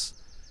he's just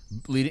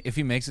leading. If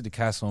he makes it to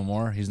Castle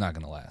Moore, he's not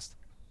going to last.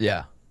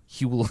 Yeah.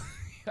 He will.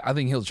 I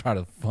think he'll try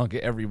to funk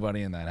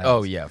everybody in that house.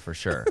 Oh yeah, for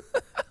sure.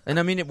 And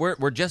I mean,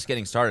 we're just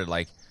getting started.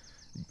 Like,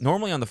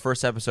 normally on the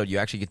first episode, you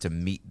actually get to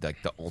meet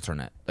like the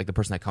alternate, like the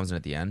person that comes in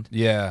at the end.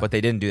 Yeah. But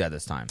they didn't do that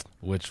this time.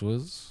 Which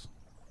was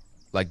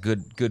like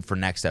good for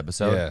next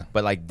episode. Yeah.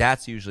 But like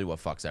that's usually what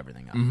fucks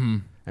everything up. Mm-hmm.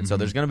 And so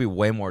there's going to be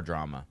way more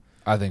drama.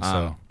 I think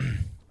so.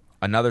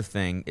 Another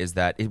thing is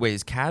that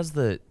is Kaz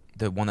the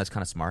one that's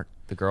kind of smart,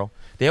 the girl?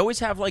 They always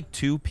have like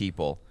two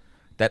people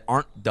that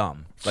aren't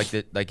dumb. Like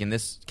in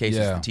this case,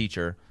 it's the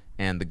teacher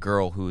and the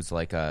girl who's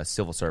like a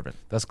civil servant.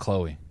 That's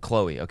Chloe.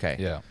 Chloe, okay.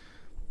 Yeah.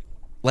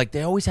 Like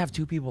they always have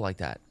two people like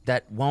that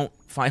won't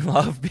find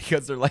love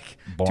because they're like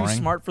boring. Too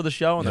smart for the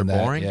show and they're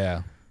boring.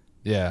 Yeah.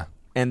 Yeah.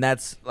 And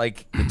that's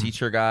like the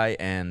teacher guy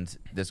and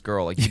this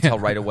girl. Like you can tell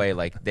right away,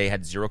 like they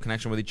had zero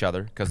connection with each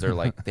other because they're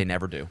like they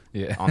never do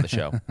on the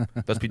show.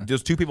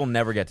 Those two people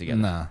never get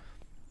together. Nah.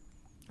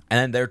 And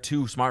then they're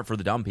too smart for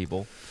the dumb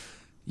people.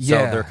 So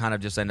they're kind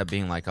of just end up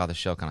being like, oh, the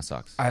show kind of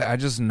sucks. I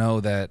just know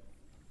that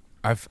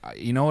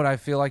you know what I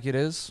feel like it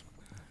is?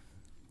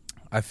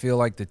 I feel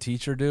like the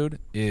teacher dude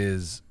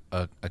is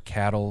a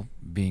cattle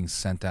being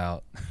sent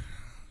out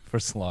for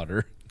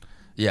slaughter.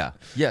 Yeah.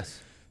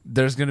 Yes.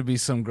 There's going to be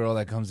some girl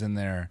that comes in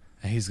there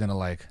and he's going to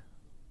like,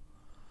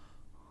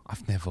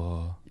 I've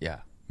never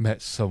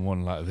met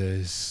someone like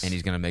this. And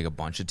he's going to make a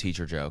bunch of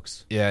teacher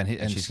jokes. Yeah.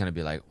 And she's going to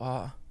be like,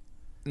 oh.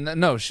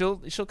 No, she'll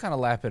kind of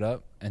lap it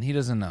up and he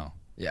doesn't know.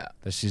 Yeah.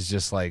 That she's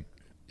just like,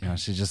 you know,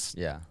 she just,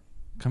 yeah.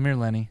 Come here,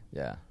 Lenny.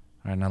 Yeah.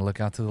 All right, now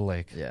look out to the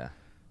lake. Yeah.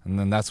 And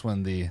then that's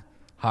when the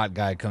hot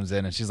guy comes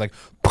in and she's like,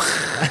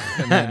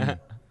 and then,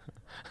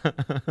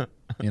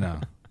 you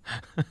know.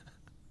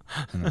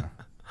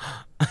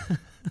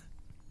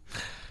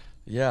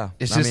 Yeah.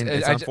 It's I mean,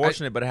 it's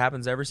unfortunate, but it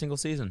happens every single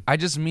season. I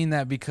just mean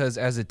that because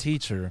as a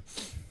teacher,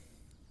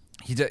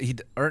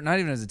 or not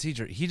even as a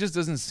teacher, he just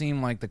doesn't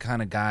seem like the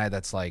kind of guy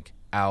that's like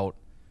out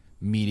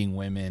meeting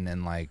women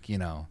and like, you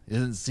know, it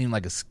doesn't seem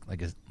like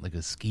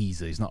a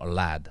skeezer. He's not a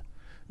lad.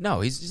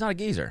 No, he's not a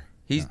geezer.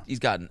 I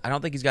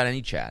don't think he's got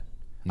any chat.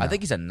 No. I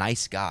think he's a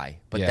nice guy,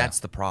 but that's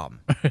the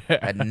problem.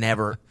 That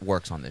never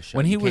works on this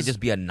show. You can't just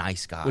be a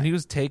nice guy. When he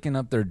was taking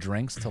up their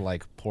drinks to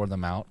like pour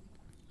them out,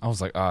 I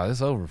was like, this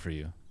is over for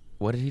you.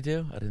 What did he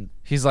do? I didn't.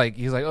 He's like,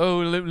 oh,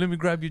 let me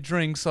grab your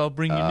drinks. I'll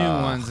bring you new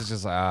ones. It's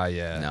just like,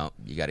 yeah. No,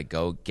 you got to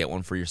go get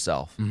one for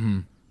yourself.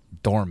 Mm-hmm.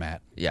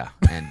 Doormat. Yeah,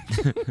 and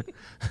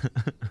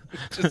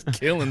just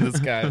killing this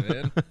guy,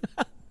 man.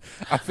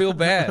 I feel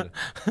bad.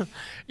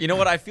 You know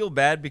what? I feel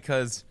bad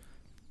because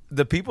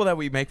the people that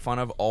we make fun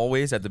of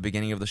always at the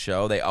beginning of the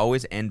show, they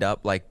always end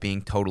up like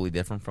being totally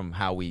different from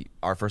how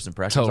our first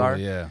impressions are.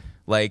 Yeah.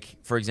 Like,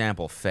 for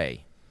example,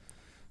 Faye.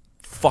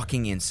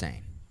 Fucking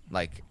insane.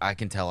 Like, I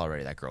can tell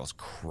already that girl's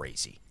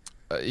crazy.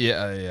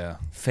 Yeah.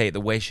 Faye, the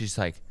way she's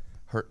like,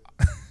 her...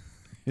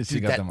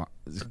 she got them...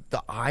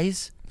 The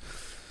eyes...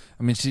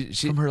 I mean, she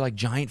from her like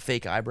giant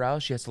fake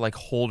eyebrows, she has to like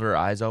hold her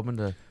eyes open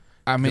to.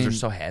 I mean, they're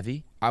so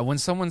heavy. When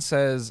someone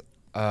says,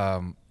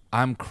 "I'm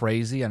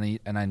crazy and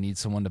I need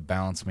someone to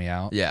balance me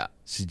out,"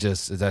 that's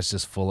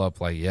just full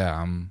up like,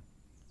 I'm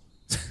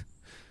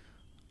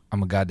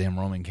a goddamn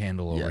Roman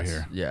candle over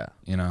here. Yeah,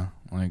 you know,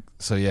 like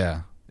so.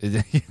 Yeah,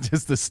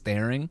 just the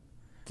staring.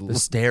 The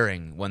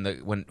staring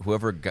when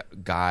whoever the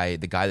guy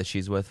that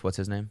she's with, what's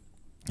his name?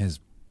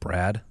 Is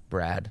Brad.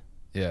 Brad.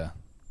 Yeah.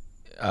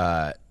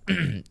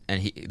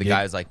 and the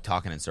guy is like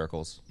talking in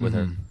circles with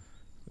her.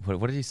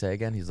 What did he say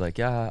again? He's like,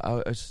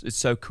 yeah, it's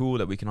so cool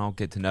that we can all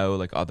get to know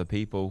like other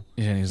people.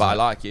 Yeah, and he's but like, I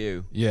like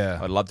you. Yeah.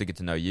 I'd love to get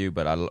to know you,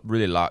 but I'd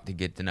really like to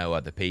get to know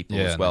other people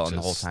as well. And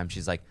the whole time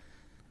she's like,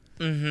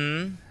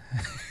 mm-hmm.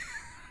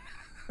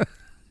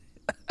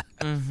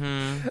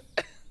 mm-hmm.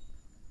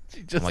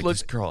 She just like,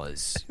 looks, this girl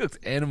is... she looks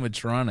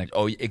animatronic.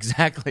 Oh,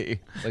 exactly.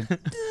 Like,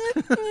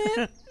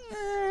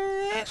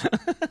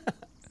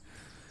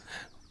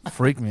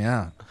 freak me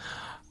out.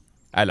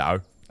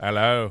 Hello.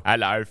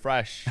 Hello,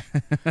 Fresh.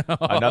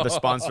 Another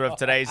sponsor of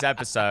today's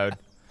episode.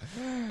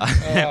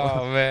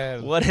 Oh,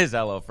 man. What is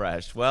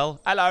HelloFresh? Well,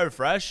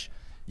 HelloFresh.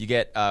 You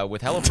get,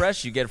 with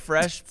HelloFresh, you get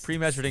fresh,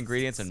 pre-measured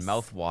ingredients and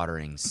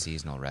mouth-watering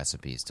seasonal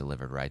recipes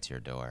delivered right to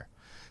your door.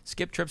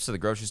 Skip trips to the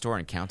grocery store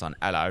and count on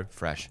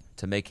HelloFresh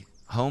to make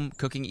home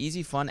cooking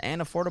easy, fun, and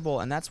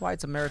affordable, and that's why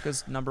it's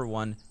America's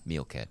 #1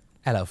 meal kit.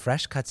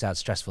 HelloFresh cuts out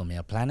stressful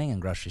meal planning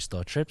and grocery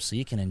store trips so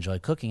you can enjoy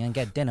cooking and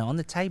get dinner on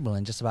the table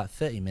in just about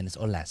 30 minutes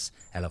or less.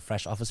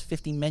 HelloFresh offers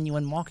 50 menu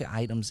and market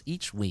items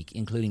each week,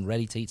 including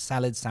ready-to-eat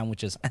salads,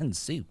 sandwiches, and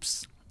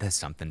soups. There's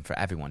something for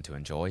everyone to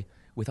enjoy,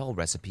 with all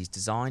recipes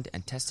designed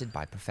and tested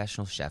by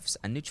professional chefs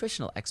and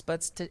nutritional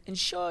experts to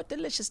ensure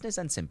deliciousness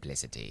and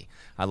simplicity.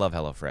 I love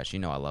HelloFresh. You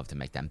know I love to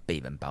make them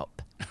bibimbap.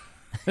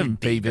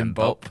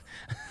 Bibimbap.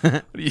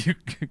 What are you,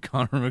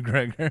 Conor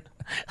McGregor?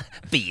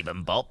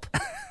 Bibimbap.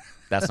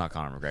 That's not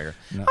Conor McGregor.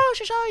 No. Oh,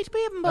 she's right,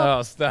 bibimbap.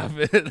 Oh, stop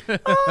it.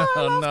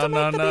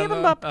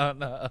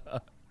 No.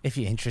 If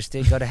you're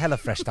interested, go to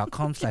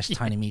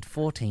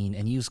HelloFresh.com/TinyMeat14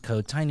 and use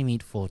code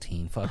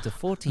TinyMeat14 for up to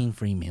 14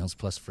 free meals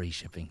plus free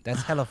shipping.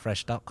 That's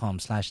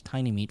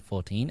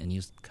HelloFresh.com/TinyMeat14 and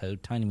use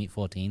code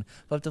TinyMeat14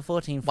 for up to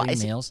 14 free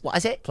meals. What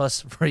is it?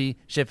 Plus free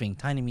shipping.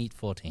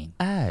 TinyMeat14.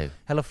 Oh.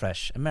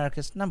 HelloFresh,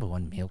 America's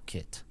 #1 meal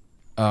kit.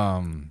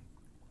 I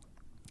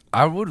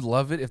would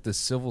love it if the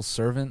civil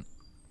servant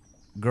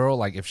girl,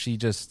 like if she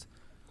just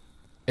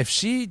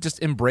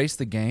embraced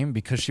the game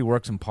because she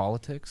works in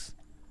politics,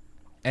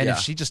 and if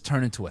she just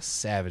turned into a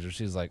savage, or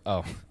she's like,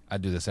 oh, I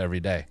do this every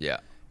day,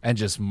 and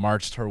just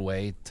marched her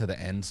way to the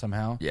end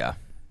somehow,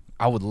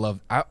 I would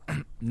love.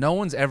 No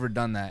one's ever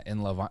done that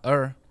in Love Island.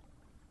 Or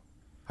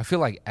I feel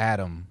like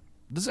Adam.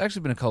 There's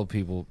actually been a couple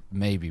people,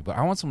 maybe, but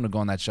I want someone to go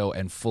on that show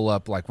and full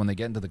up, like when they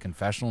get into the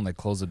confessional and they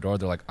close the door,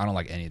 they're like, I don't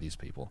like any of these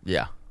people.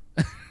 Yeah.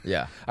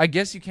 I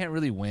guess you can't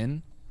really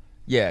win.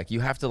 Yeah, you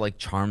have to like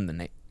charm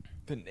the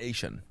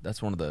nation.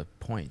 That's one of the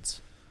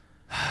points.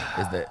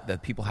 Is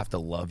that people have to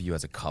love you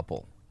as a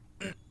couple.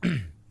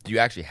 You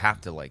actually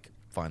have to like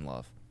find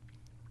love.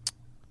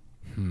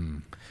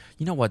 You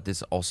know what?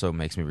 This also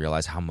makes me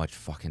realize how much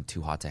fucking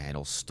Too Hot to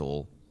Handle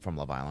stole from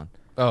Love Island.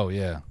 Oh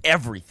yeah,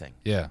 everything.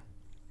 Yeah,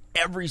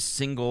 every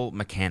single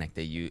mechanic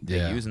they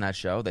use in that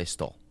show, they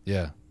stole.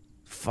 Yeah,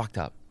 fucked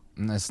up.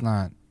 And it's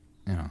not,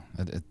 you know,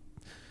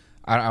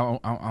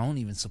 I don't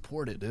even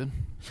support it, dude.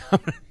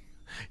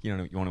 You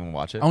won't even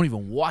watch it? I don't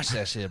even watch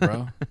that shit,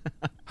 bro.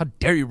 How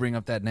dare you bring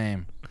up that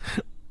name?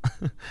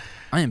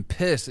 I am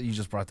pissed that you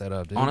just brought that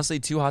up, dude. Honestly,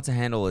 Too Hot to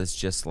Handle is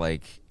just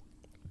like,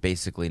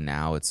 basically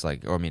now it's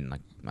like, or I mean,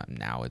 like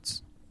now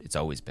it's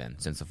always been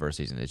since the first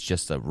season. It's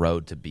just a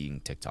road to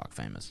being TikTok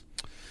famous.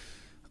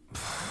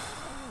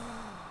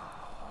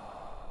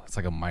 It's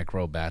like a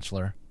micro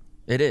Bachelor.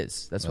 It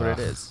is. That's what it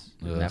is.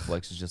 Ugh.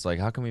 Netflix is just like,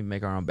 how can we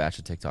make our own batch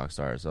of TikTok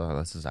stars? Oh,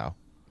 this is how.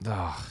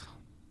 Ugh.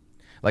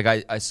 Like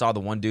I saw the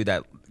one dude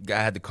that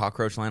guy had the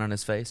cockroach land on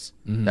his face.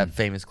 Mm-hmm. That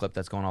famous clip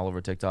that's going all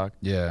over TikTok.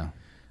 Yeah.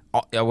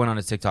 I went on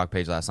his TikTok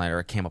page last night, or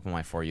it came up on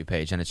my For You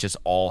page, and it's just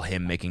all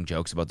him making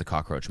jokes about the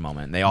cockroach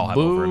moment. And they all have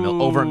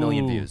over a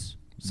million views.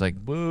 It's like,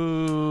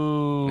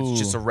 boo. It's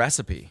just a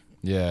recipe.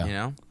 Yeah. You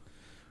know?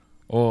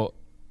 Well,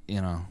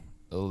 you know,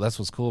 that's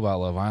what's cool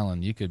about Love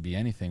Island. You could be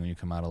anything when you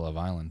come out of Love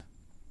Island.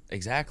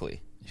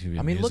 Exactly. You could be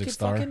a look music at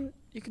star.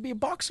 you could be a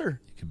boxer.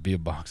 You could be a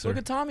boxer. Look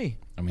at Tommy.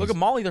 I mean, look at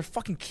Molly. They're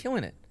fucking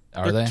killing it.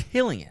 Are they're they?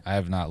 Killing it. I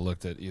have not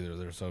looked at either of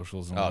their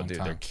socials in a long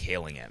time. They're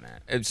killing it, man.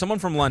 If someone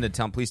from London,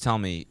 please tell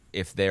me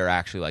if they're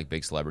actually like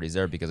big celebrities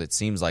there, because it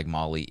seems like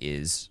Molly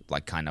is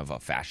like kind of a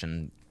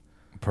fashion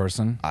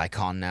person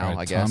icon now. Right,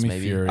 I guess Tommy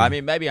maybe. Fury. I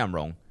mean, maybe I'm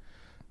wrong,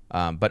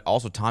 but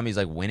also Tommy's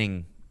like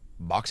winning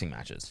boxing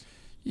matches.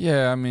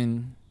 Yeah, I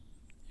mean,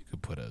 you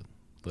could put a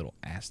little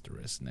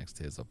asterisk next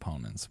to his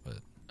opponents, but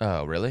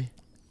oh, really?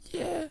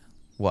 Yeah.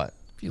 What?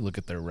 If you look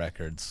at their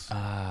records,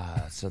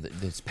 so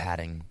this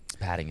padding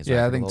is.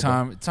 Yeah, I think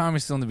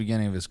Tommy's still in the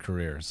beginning of his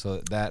career,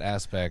 so that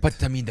aspect.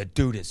 But I mean, the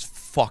dude is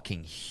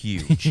fucking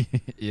huge.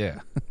 Yeah,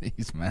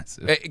 he's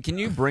massive. Hey, can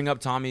you bring up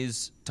Tommy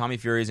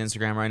Fury's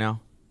Instagram right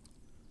now?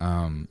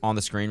 On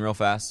the screen, real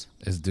fast.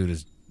 This dude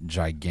is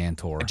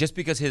gigantor. Just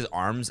because his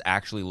arms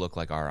actually look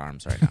like our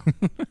arms right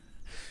now.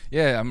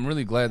 Yeah, I'm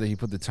really glad that he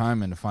put the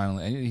time in to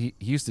finally. And he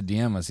used to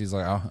DM us. He's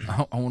like,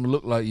 I want to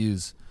look like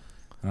yous.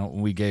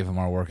 And we gave him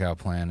our workout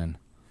plan, and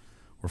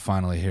we're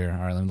finally here.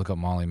 All right, let me look up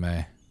Molly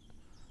May.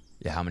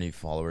 Yeah, how many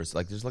followers?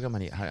 Like, just look how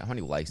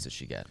many likes does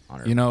she get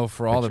on her? You know,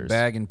 for all the pictures.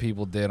 bagging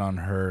people did on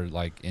her,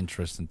 like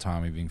interest in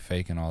Tommy being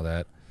fake and all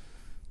that,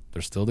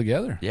 they're still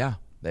together. Yeah,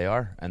 They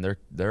are, and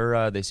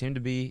they seem to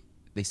be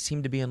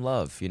in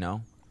love. You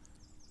know.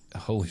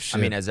 Holy shit!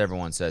 I mean, as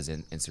everyone says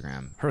in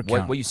Instagram, Her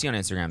account- what you see on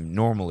Instagram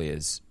normally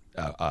is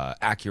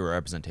accurate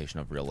representation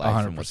of real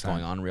life and what's 100%.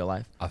 going on in real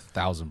life.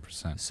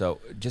 1,000%. So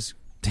just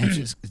Damn,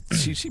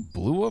 she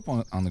blew up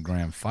on the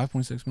gram.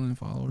 5.6 million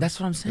followers. that's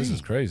what I'm saying. This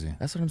is crazy.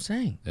 That's what I'm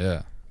saying.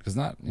 Yeah, because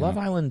Love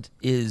Island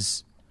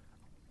is,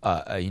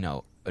 a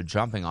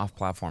jumping off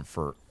platform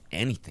for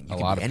anything. You a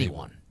can lot be of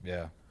anyone. people.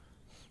 Yeah.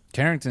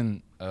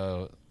 Carrington,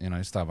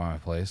 he stopped by my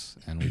place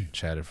and we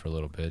chatted for a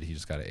little bit. He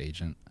just got an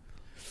agent.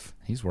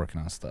 He's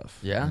working on stuff.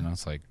 Yeah?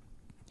 It's like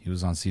he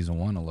was on season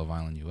 1 of Love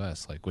Island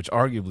US, like which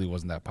arguably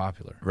wasn't that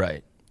popular.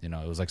 Right.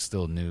 It was like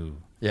still new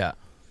Yeah.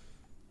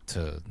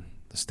 to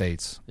the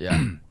States.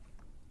 Yeah.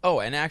 Oh,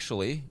 and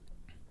actually,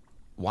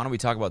 why don't we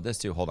talk about this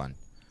too? Hold on.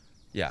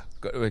 Yeah.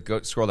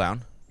 Go scroll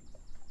down.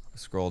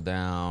 Scroll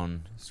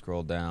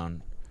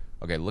down.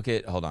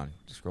 Okay, hold on.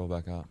 Scroll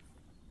back up.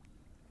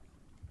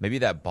 Maybe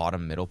that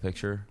bottom middle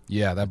picture.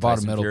 Yeah, that bottom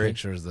Tyson middle Fury.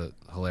 picture is the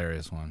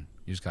hilarious one.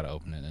 You just got to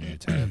open it in a new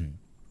tab.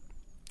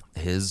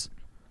 He's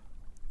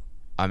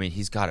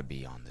got to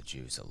be on the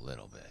juice a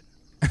little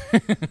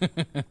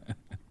bit.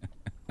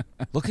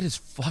 Look at his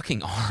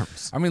fucking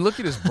arms. I mean, look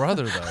at his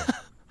brother though.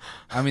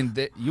 I mean,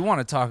 you want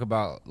to talk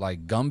about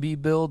like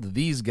Gumby build?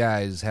 These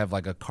guys have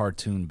like a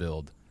cartoon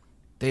build.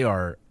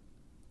 They're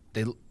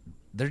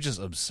just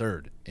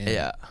absurd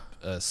in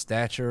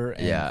stature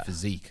and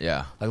physique.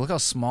 Yeah. Like look how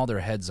small their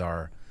heads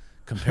are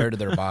compared to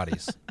their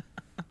bodies.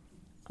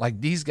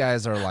 Like these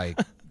guys are like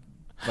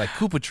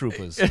Koopa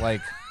Troopas.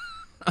 Like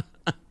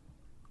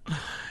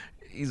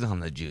He's on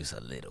the juice a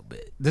little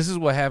bit. this is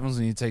what happens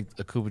when you take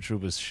a Koopa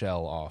Troopa's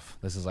shell off.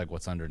 This is like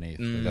what's underneath.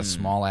 Like a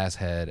small ass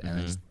head and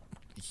it's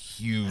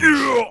huge.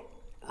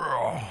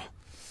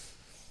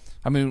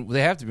 I mean,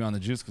 they have to be on the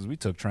juice because we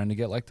took trying to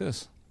get like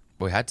this.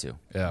 We had to.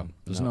 Yeah,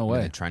 there's no I mean,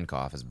 way. the trend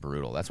cough is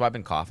brutal. That's why I've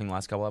been coughing the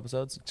last couple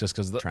episodes. Just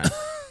because the Trend.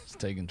 it's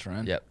taking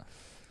trend. Yep.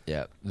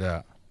 Yeah.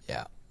 Yeah.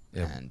 Yeah.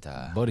 And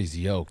Buddy's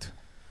yoked.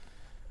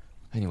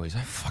 anyways,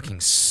 I fucking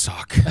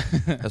suck.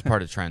 That's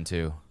part of trend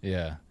too.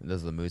 Yeah.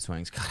 Those are the mood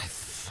swings. God, I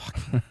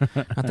fucking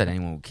not that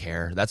anyone would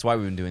care. That's why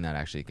we've been doing that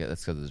actually.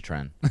 That's because of the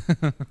trend.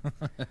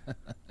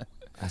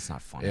 That's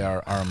not funny.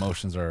 Yeah, our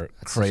emotions are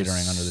That's such a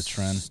cratering under the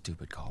trend.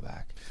 Stupid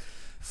callback.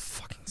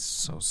 Fucking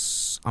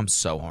I'm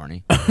so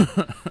horny.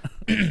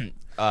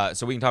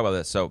 So we can talk about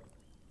this. So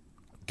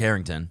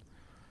Carrington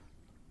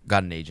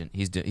got an agent.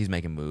 He's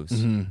making moves.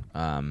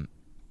 Mm-hmm.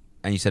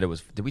 And you said it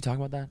was. Did we talk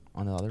about that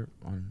on the other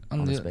on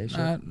the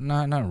spaceship?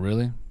 Not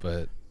really,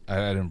 but I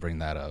didn't bring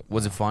that up.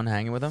 Was it fun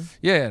hanging with him?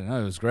 Yeah,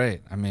 no, it was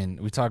great. I mean,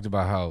 we talked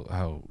about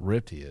how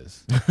ripped he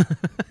is.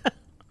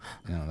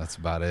 That's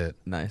about it.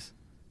 Nice.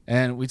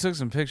 And we took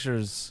some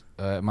pictures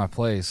at my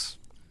place,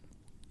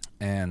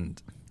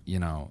 and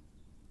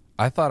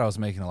I thought I was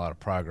making a lot of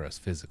progress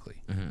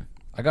physically. Mm-hmm.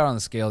 I got on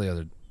the scale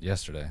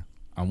yesterday.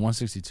 I'm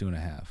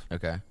 162.5.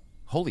 Okay.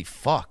 Holy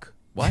fuck!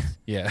 What?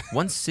 Yeah,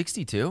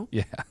 162?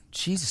 yeah.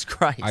 Jesus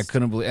Christ! I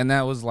couldn't believe, and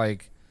that was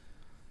like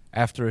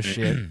after a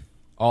shit.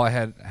 All I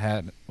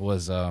had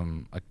was a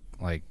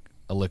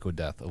liquid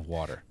death of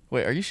water.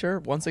 Wait, are you sure?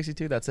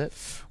 162? That's it?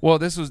 Well,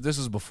 this was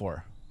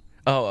before.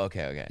 Oh,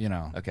 okay.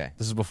 Okay.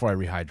 This is before I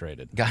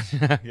rehydrated.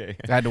 Gotcha. Okay.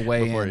 I had to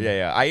weigh in.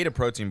 Yeah. I ate a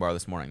protein bar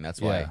this morning.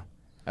 That's why. Yeah.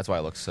 That's why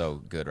I look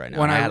so good right now.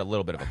 When And I I- had a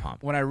little bit of a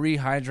pump. When I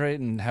rehydrate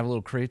and have a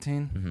little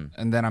creatine,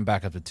 and then I'm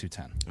back up to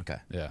 210. Okay.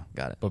 Yeah,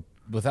 Got it. But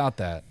without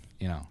that,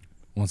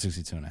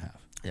 162.5.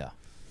 Yeah.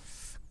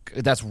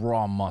 That's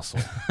raw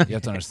muscle. You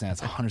have to understand,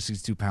 it's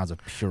 162 pounds of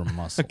pure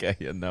muscle. Okay.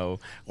 Yeah, no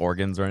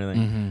organs or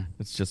anything.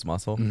 It's just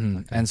muscle.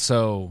 Okay. And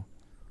so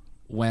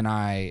when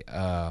I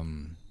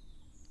hung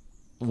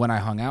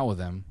out with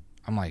him,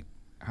 I'm like,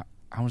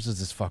 how much does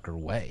this fucker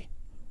weigh?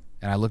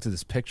 And I looked at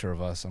this picture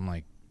of us. I'm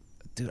like,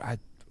 dude,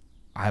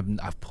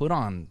 I've put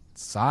on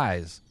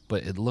size,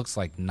 but it looks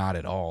like not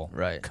at all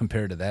Right.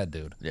 compared to that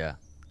dude. Yeah.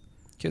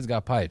 Kid's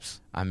got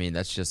pipes. I mean,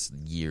 that's just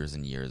years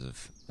and years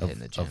of hitting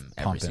the gym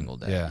every pumping. single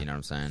day. Yeah. You know what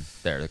I'm saying?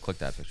 There, click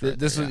that picture. right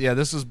This there, was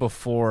this was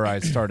before I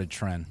started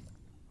Tren.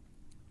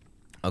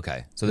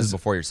 Okay. So this is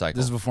before your cycle.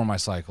 This is before my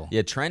cycle.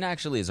 Yeah, Tren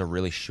actually is a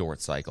really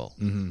short cycle.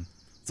 Mm-hmm.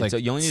 It's like so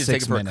you only need to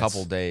take 6 it for minutes. a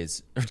couple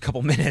days or a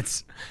couple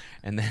minutes,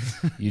 and then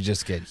You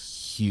just get and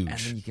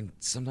huge. then you can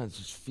sometimes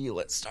just feel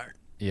it start.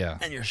 Yeah,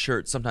 And your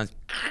shirt sometimes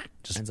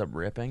just ends up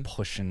ripping.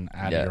 pushing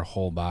out Yeah. of your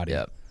whole body.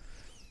 Yep.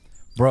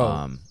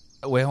 Bro,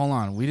 wait, hold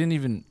on. We didn't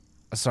even.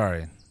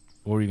 Sorry,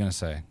 what were you gonna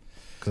say?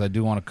 Because I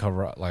do want to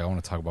cover. I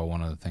want to talk about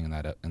one other thing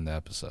in the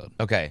episode.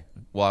 Okay.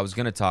 Well, I was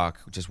going to talk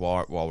just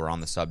while we're on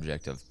the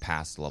subject of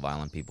past Love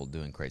Island people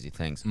doing crazy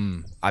things.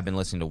 I've been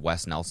listening to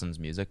Wes Nelson's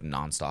music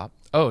nonstop.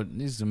 Oh,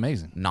 he's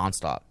amazing.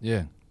 Nonstop.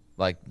 Yeah.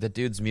 Like, the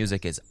dude's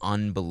music is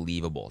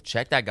unbelievable.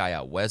 Check that guy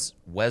out, Wes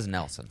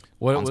Nelson,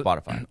 What on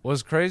Spotify. What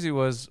was crazy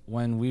was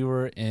when we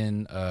were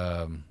in.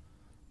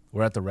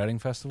 We're at the Reading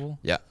Festival.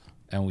 Yeah.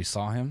 And we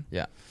saw him.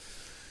 Yeah.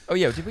 Oh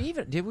yeah.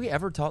 Did we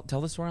ever tell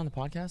the story on the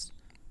podcast?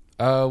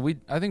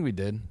 I think we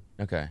did.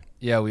 Okay.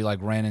 Yeah, we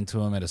ran into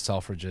him at a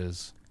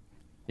Selfridges.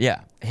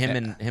 Yeah.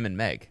 Him and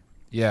Meg.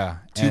 Yeah.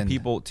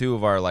 Two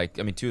of our like,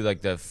 I mean,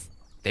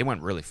 they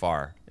went really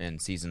far in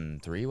season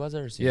 3, was it,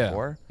 or season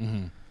 4?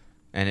 Mm-hmm.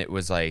 And it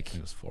was like,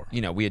 It was 4.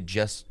 you know, it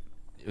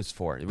was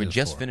 4. We was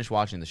just 4. finished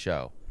watching the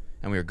show,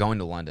 and we were going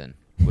to London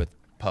with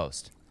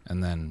Post.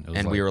 And then it was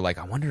And we were like,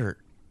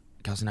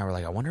 Kelsey and I were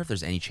like, I wonder if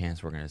there's any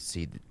chance we're going to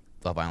see the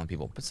Love Island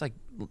people. But it's like,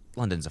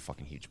 London's a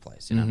fucking huge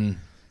place, you know? Mm-hmm.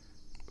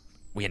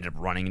 We ended up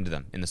running into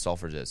them in the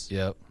Selfridges.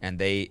 Yep. And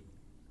they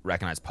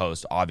recognized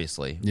Post,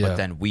 obviously. Yeah. But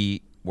then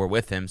we were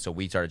with him, so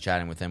we started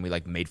chatting with him. We,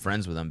 like, made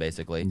friends with him,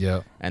 basically.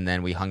 Yep. And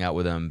then we hung out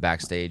with him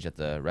backstage at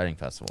the Reading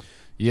Festival.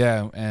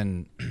 Yeah,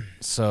 and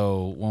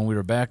so when we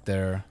were back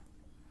there,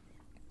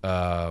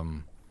 someone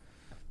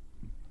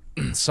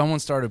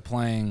started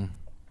playing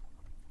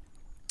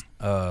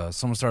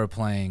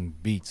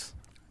beats,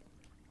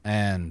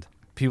 and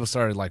people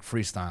started like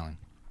freestyling,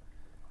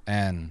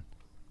 and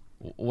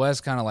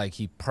Wes kind of like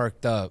he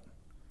perked up,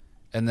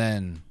 and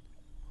then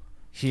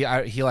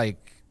I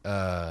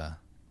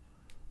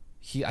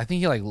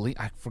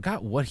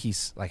forgot what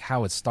he's like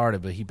how it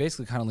started, but he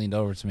basically kind of leaned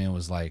over to me and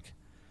was like,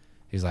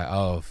 he's like,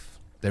 oh, if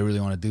they really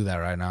want to do that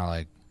right now,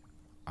 like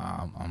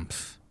I'm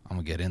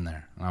gonna get in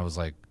there. And I was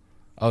like,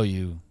 oh,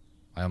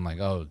 I'm like,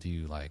 oh, do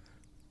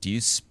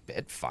you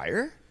spit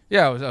fire?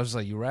 Yeah, I was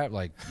like, you rap,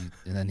 like,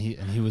 and then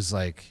he was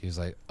like,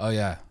 oh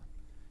yeah,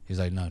 he's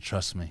like, no,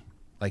 trust me.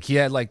 Like he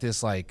had like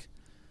this like,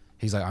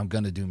 he's like, I'm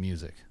gonna do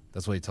music.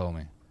 That's what he told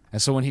me.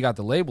 And so when he got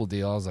the label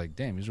deal, I was like,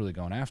 damn, he's really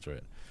going after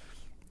it.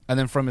 And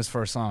then from his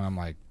first song, I'm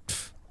like,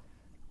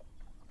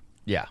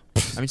 yeah. I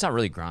mean, it's not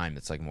really grime.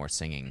 It's like more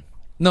singing.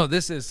 No,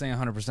 this is saying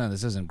 100%.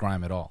 This isn't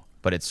grime at all.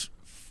 But it's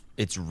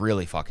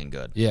really fucking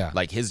good. Yeah.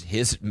 Like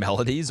his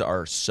melodies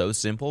are so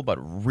simple but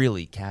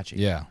really catchy.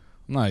 Yeah.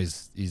 No,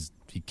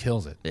 he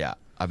kills it. Yeah.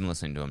 I've been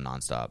listening to him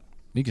nonstop.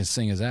 He can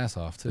sing his ass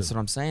off too. That's what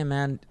I'm saying,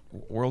 man.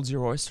 World's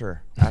your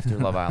oyster after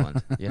Love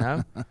Island, you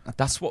know?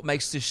 That's what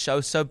makes this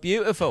show so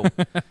beautiful.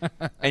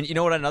 And you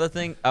know what, another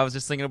thing I was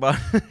just thinking about,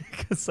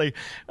 because like,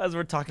 as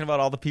we're talking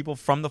about all the people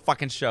from the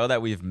fucking show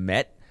that we've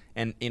met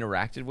and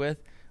interacted with,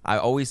 I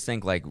always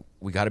think, like,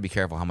 we got to be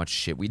careful how much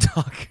shit we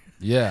talk.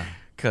 Yeah.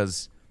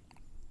 Because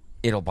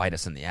it'll bite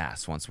us in the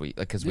ass once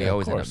because we Yeah, of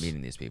always end up course.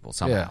 meeting these people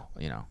somehow,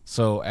 you know?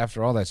 So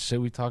after all that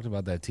shit we talked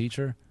about that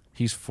teacher,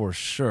 he's for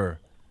sure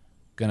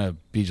gonna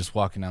be just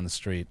walking down the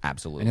street.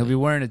 Absolutely. And he'll be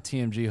wearing a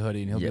TMG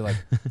hoodie and he'll be like,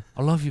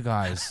 I love you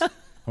guys. And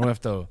we'll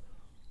have to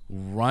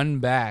run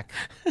back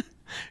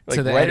Like,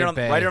 to the write edit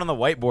bay. it on the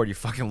whiteboard, you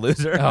fucking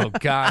loser. Oh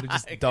God,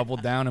 just double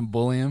down and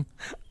bully him.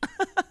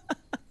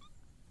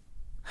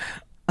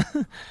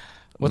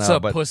 What's No,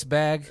 up, but- puss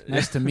bag?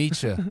 Nice to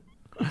meet you.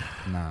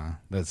 Nah,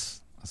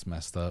 that's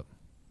messed up.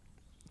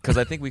 Because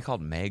I think we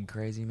called Meg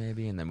crazy,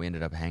 maybe, and then we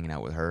ended up hanging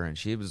out with her, and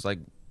she was like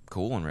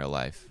cool in real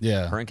life.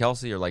 Yeah. Her and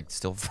Kelsey are like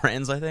still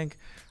friends, I think.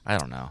 I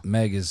don't know.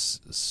 Meg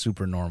is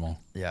super normal.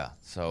 Yeah.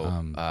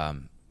 So,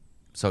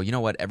 so you know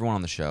what? Everyone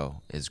on the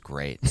show is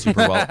great.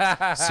 Super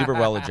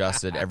well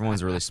adjusted.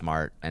 Everyone's really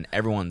smart, and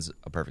everyone's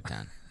a perfect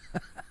 10.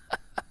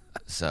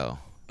 So,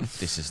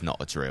 this is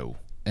not true.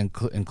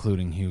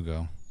 Including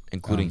Hugo.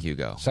 Including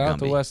Hugo. Shout out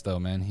to Gumby. Wes though,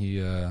 man.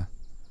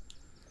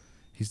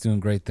 He's doing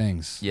great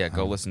things. Yeah,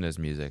 go listen to his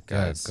music,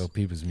 guys. go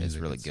peep his music.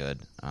 It's really good.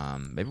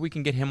 Maybe we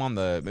can get him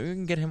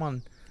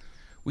on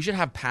we should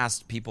have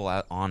past people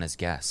on as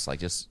guests, like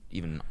just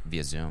even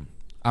via Zoom.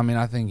 I mean,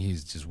 I think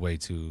he's just way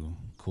too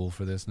cool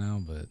for this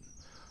now, but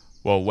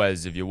Well,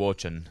 Wes, if you're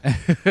watching,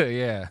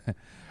 yeah,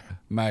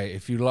 mate,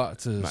 if you'd like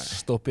to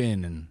stop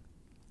in and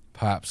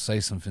perhaps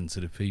say something to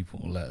the people,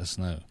 let us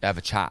know. have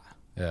a chat.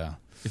 Yeah,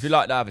 If you'd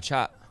like to have a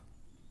chat,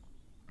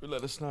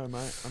 let us know,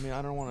 mate. I mean,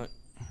 I don't want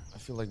to. I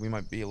feel like we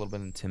might be a little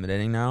bit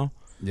intimidating now.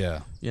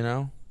 yeah, You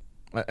know,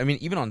 I mean,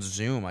 even on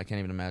Zoom, I can't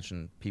even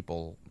imagine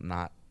people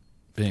not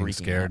being freaking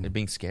scared. out,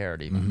 being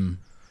scared even.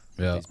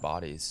 Yeah, These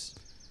bodies.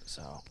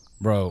 So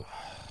bro,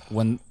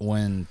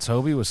 when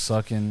Toby was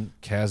sucking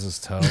Kaz's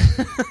toe,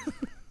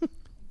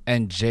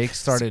 and Jake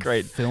started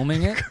great.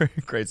 filming it.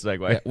 great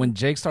segue. Yeah, when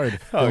Jake started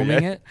Oh,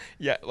 filming yeah. it,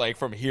 Yeah, like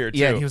from here too.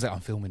 yeah, and he was like, I'm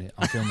filming it.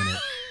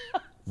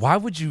 Why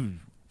would you?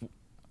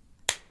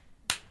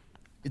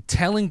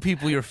 Telling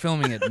people you're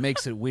filming it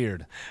makes it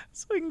weird.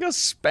 so we can go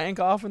spank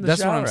off in the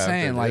That's shower. what I'm after,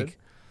 saying. dude. Like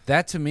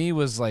that to me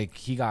was like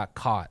he got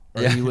caught,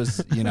 or Yeah. he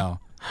was, he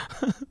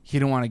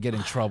didn't want to get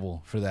in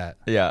trouble for that.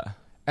 yeah.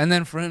 And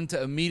then for him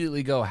to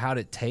immediately go, "How'd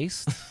it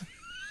taste?"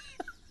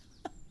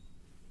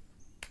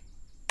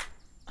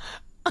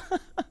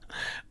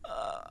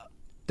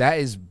 That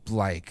is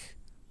like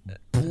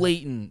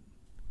blatant.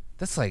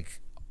 That's like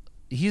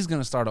he's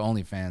gonna start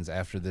OnlyFans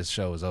after this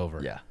show is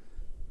over. Yeah.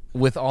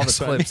 With all the That's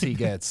what I clips mean. he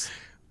gets.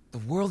 The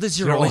world is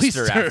your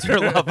oyster after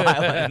Love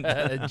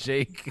Island.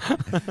 Jake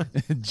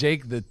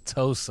the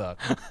toe suck.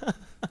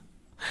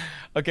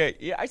 Okay,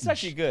 yeah, it's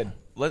actually good.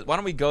 Why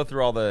don't we go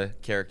through all the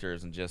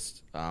characters and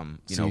just,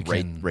 So you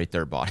can- rate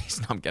their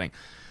bodies? No, I'm kidding.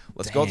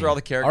 Let's go through all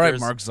the characters. All right,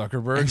 Mark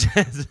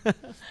Zuckerberg.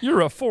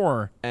 You're a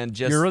 4. and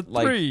just You're a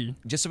like 3.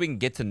 just so we can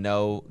get to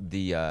know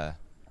the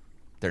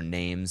their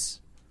names.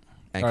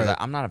 And All because right.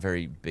 I'm not a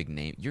very big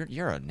name.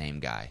 You're a name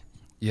guy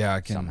Yeah,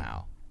 I can.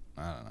 somehow.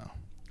 I don't know.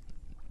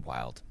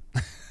 Wild.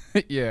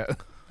 Yeah.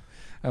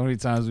 How many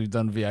times we've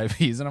done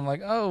VIPs and I'm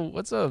like, oh,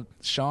 what's up,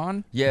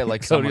 Sean? Yeah,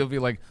 like Cody someone, will be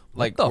like,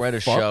 like what the we're at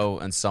a fuck? show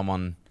and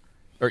someone,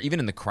 or even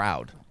in the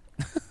crowd,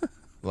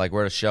 like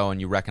we're at a show and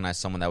you recognize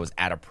someone that was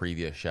at a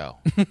previous show.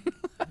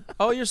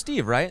 Oh, you're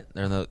Steve, right?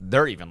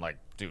 They're even like,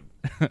 dude,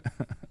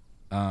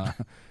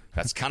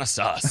 that's kind of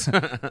sus.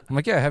 I'm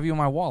like, yeah, I have you in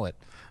my wallet.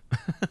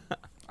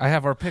 I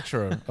have our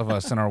picture of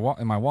us in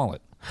in my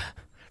wallet.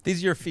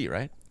 These are your feet,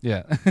 right?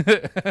 Yeah.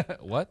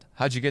 What?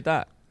 How'd you get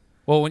that?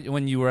 Well,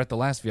 when you were at the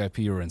last VIP,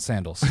 you were in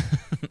sandals,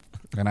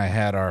 and I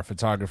had our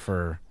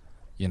photographer,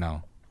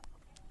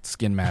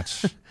 skin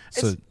match.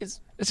 So it's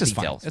just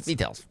details. fine. It's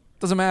Details.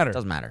 Doesn't matter.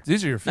 Doesn't matter.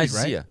 These are your feet, Nice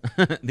right?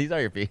 to see you. These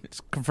are your feet. It's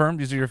confirmed.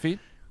 These are your feet.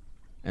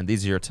 And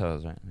these are your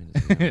toes, right?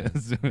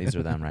 These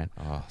are them, right?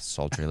 Oh,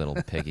 sultry little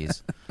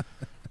piggies.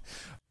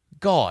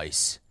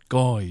 Guys,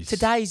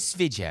 today's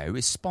video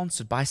is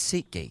sponsored by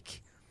SeatGeek.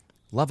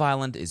 Love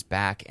Island is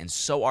back, and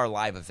so are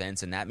live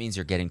events, and that means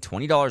you're getting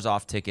 $20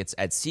 off tickets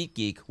at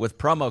SeatGeek with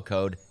promo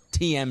code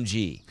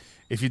TMG.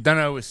 If you don't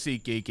know what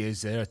SeatGeek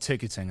is, they're a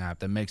ticketing app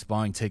that makes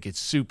buying tickets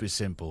super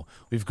simple.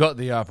 We've got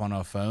the app on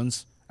our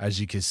phones. As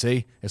you can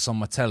see, it's on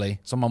my telly.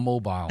 It's on my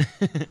mobile.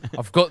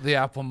 I've got the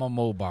app on my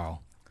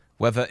mobile.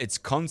 Whether it's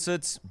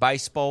concerts,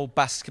 baseball,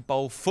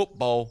 basketball,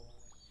 football,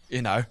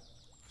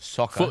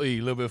 soccer. Footy,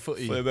 a little bit of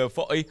footy. A little bit of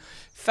footy,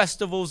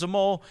 festivals and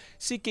more,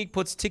 SeatGeek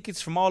puts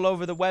tickets from all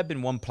over the web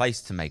in one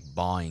place to make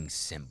buying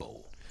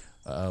simple.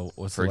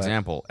 What's For the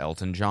example,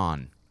 Elton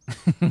John.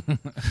 You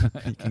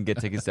can get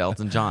tickets to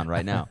Elton John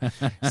right now.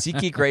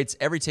 SeatGeek rates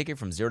every ticket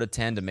from 0 to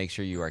 10 to make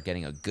sure you are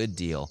getting a good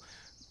deal.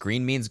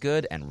 Green means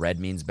good and red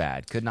means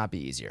bad. Could not be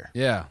easier.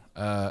 Yeah,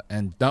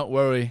 and don't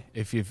worry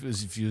if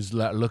you're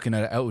looking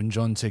at an Elton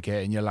John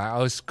ticket and you're like,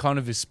 oh, it's kind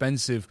of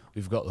expensive.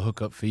 We've got the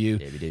hookup for you.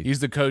 Yeah, we do. Use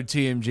the code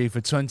TMG for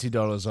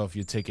 $20 off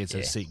your tickets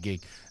at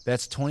SeatGeek.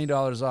 That's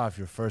 $20 off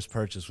your first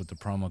purchase with the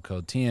promo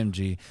code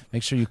TMG.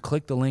 Make sure you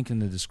click the link in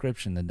the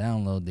description to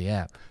download the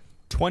app.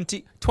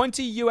 20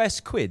 US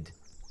quid.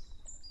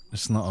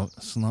 It's not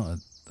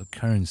a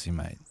currency,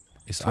 mate.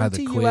 It's 20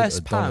 either quid US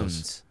or dollars.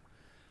 pounds.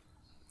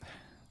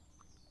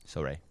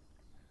 Sorry.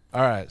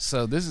 All right,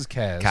 so this is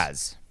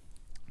Kaz.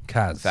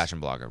 Kaz.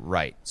 Fashion blogger.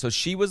 Right. So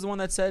she was the one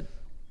that said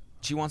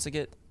she wants to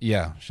get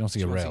Yeah, she wants to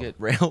get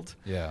railed.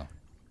 Yeah. Yeah,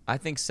 I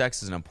think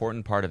sex is an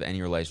important part of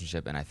any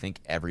relationship, and I think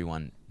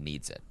everyone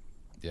needs it.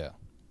 yeah.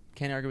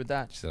 Can't argue with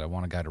that. She said, I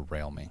want a guy to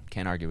rail me.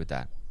 Can't argue with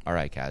that. All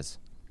right, Kaz.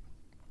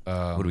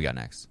 What do we got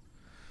next?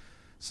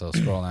 So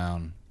scroll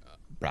down.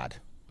 Brad.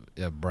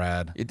 Yeah,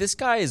 Brad. This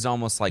guy is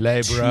almost like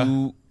Labra.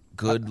 too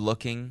good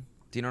looking.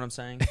 Do you know what I'm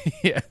saying?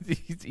 Yeah,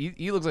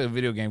 he looks like a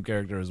video game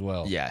character as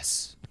well.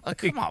 Yes.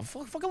 Come on.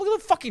 Fucking look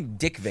at the fucking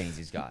dick veins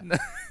he's got.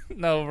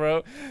 No,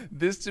 bro.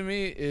 This to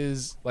me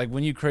is like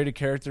when you create a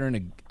character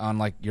on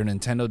like your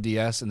Nintendo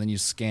DS and then you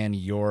scan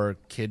your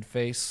kid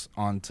face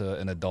onto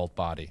an adult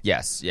body.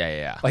 Yes.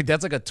 Yeah. Like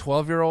that's like a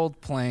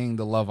 12-year-old playing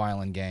the Love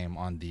Island game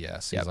on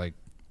DS. He's Yep. like,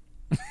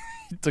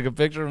 he took a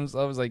picture of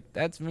himself. I was like,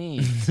 that's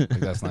me. Like,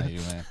 that's not you,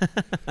 man.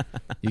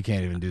 You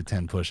can't even do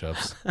 10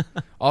 push-ups.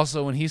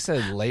 Also, when he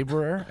said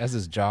laborer as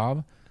his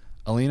job,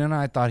 Alina and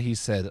I thought he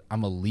said,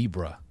 I'm a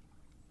Libra.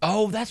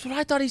 Oh, that's what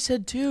I thought he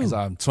said too. Because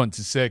I'm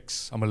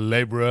 26. I'm a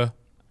laborer.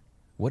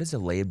 What is a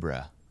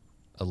labra?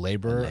 A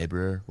laborer?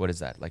 Laborer. What is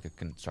that? Like a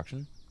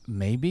construction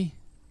Maybe.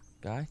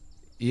 guy?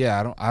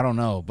 Yeah, I don't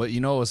know. But you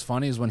know what's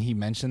funny is when he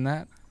mentioned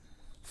that,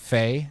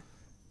 Faye,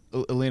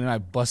 Alina and I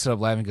busted up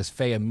laughing because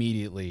Faye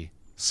immediately,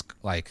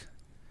 like,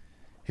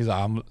 she's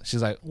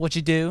like, what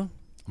you do?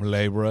 I'm a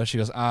laborer. She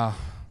goes, Yeah.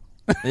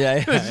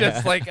 It's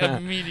just like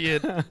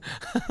immediate.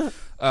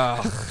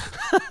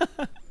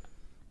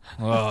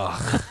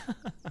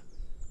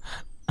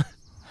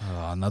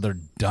 Another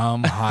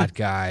dumb hot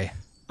guy.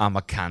 I'm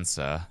a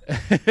cancer.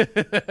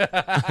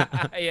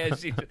 Yeah,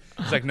 she's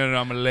like, no,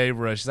 I'm a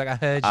laborer. She's like, I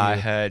heard you. I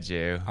heard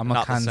you. I'm a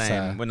not cancer. the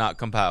same. We're not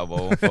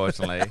compatible,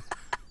 unfortunately.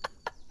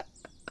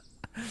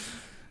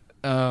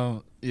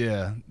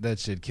 Yeah, that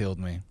shit killed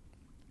me.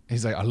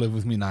 He's like, I live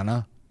with me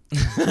nana.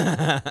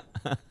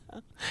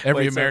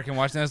 Every Wait, so- American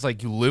watching that is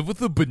like, you live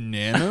with a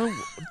banana?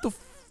 What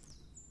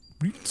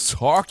are you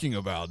talking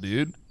about,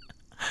 dude?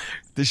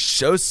 This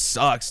show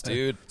sucks,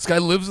 dude. This guy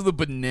lives with a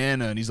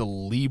banana and he's a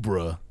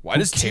Libra. Why Who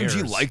does cares?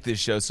 TMG like this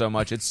show so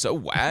much? It's so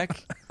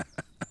whack.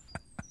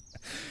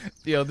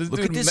 Yo, this Look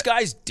dude at this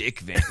guy's dick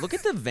vein. Look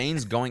at the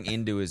veins going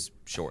into his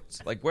shorts.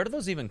 Like, where do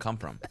those even come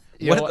from?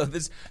 Yeah,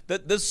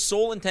 The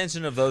sole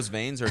intention of those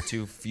veins are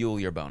to fuel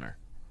your boner.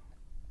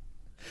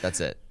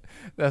 That's it.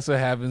 That's what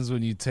happens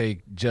when you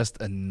take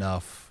just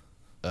enough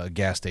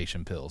gas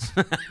station pills.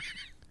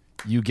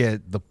 You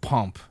get the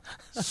pump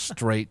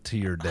straight to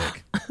your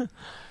dick.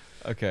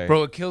 Okay. Bro,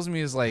 what kills me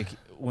is like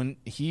when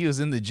he was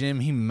in the gym,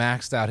 he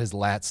maxed out his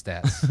lat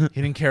stats.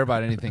 He didn't care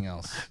about anything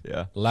else.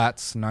 Yeah.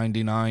 Lats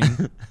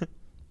 99.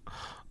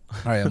 All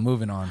right, I'm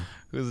moving on.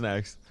 Who's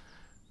next?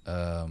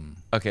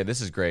 Okay, this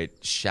is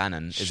great.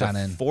 Shannon is a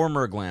Shannon.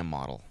 former glam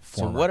model.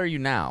 So Former. what are you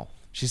now?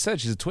 She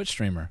said she's a Twitch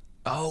streamer.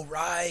 Oh,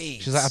 right.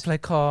 She's like, I play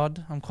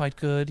COD. I'm quite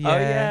good. Yeah. Oh,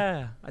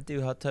 yeah. I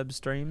do hot tub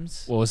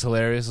streams. What was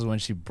hilarious is when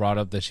she brought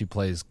up that she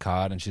plays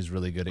COD and she's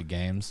really good at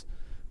games.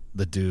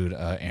 The dude,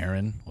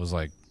 Aaron, was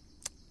like,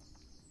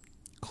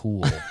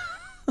 cool.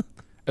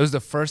 It was the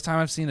first time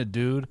I've seen a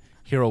dude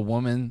hear a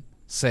woman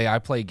say, I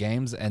play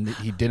games, and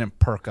he didn't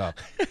perk up.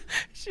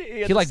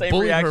 He like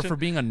bullied her for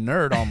being a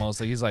nerd almost.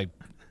 Like, he's like,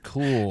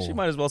 cool. She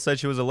might as well said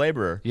she was a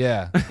laborer.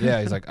 Yeah.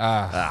 He's like,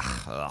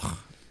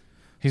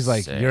 He's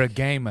like, Sick. you're a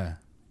gamer.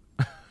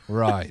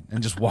 Right.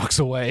 And just walks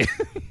away.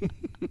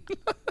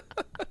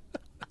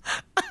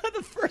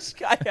 The first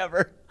guy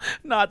ever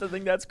not to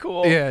think that's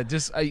cool. Yeah,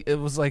 it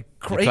was like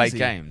crazy. He played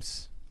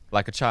games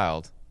like a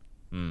child.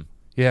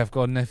 Yeah, I've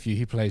got a nephew.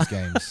 He plays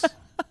games.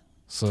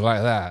 So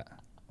like that.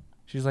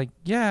 She's like,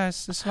 yeah,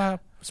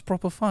 it's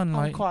proper fun. I'm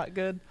Like, quite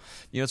good.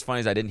 You know what's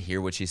funny is I didn't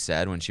hear what she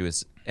said when she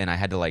was, and I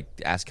had to like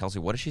ask Kelsey,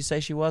 what did she say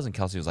she was? And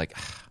Kelsey was like,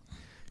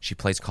 she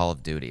plays Call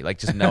of Duty. Like,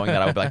 just knowing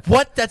that I would be like,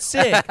 what? That's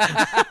sick.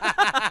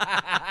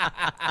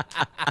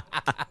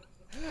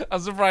 I'm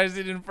surprised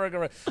he didn't perk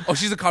up. Oh,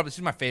 she's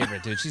she's my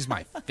favorite, dude. She's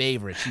my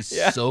favorite. She's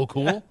so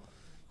cool.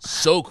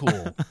 So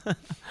cool.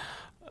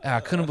 I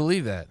couldn't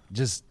believe that.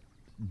 Just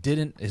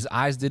his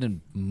eyes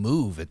didn't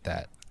move at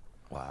that.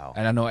 Wow.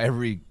 And I know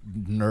every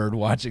nerd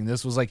watching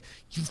this was like,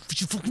 you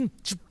fucking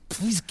play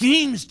these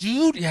games,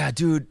 dude. Yeah,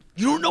 dude.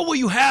 You don't know what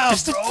you have,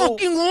 That's the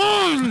fucking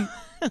one.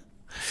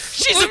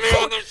 She's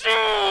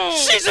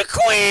a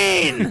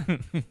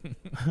queen.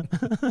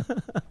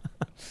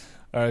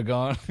 All right, go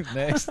on.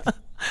 Next.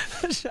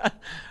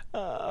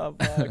 Oh,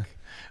 fuck.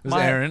 This is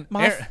Aaron.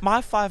 My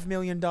 $5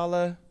 million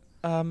Oh,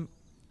 yeah.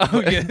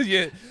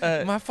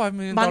 My $5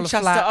 million Manchester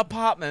flat.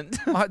 apartment.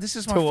 This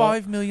is my To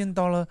what? $5 million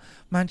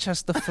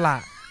Manchester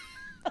flat.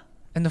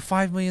 And the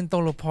 $5 million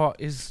part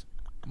is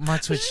my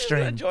Twitch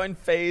stream. Join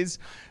FaZe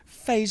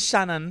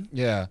Shannon.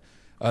 Yeah.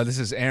 This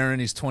is Aaron.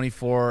 He's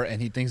 24,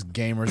 and he thinks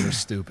gamers are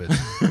stupid.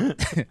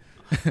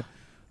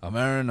 I'm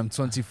Aaron. I'm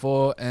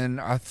 24, and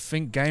I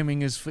think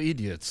gaming is for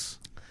idiots.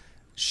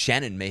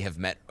 Shannon may have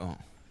met her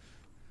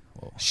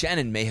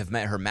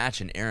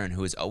match in Aaron,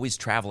 who is always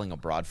traveling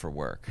abroad for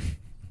work.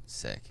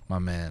 Sick. My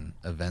man,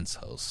 events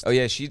host. Oh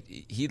yeah, he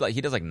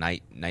does like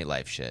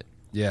nightlife shit.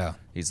 Yeah.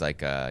 He's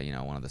like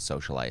one of the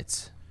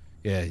socialites.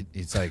 Yeah,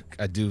 he's like,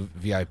 I do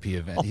VIP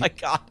events. Oh my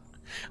god.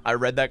 I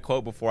read that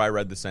quote before I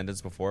read the sentence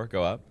before.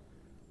 Go up.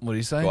 What do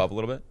you say? Go up a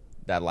little bit.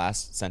 That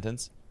last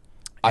sentence.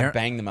 I Aaron-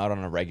 bang them out on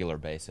a regular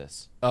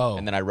basis. Oh.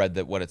 And then I read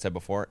what it said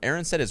before.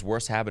 Aaron said his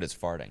worst habit is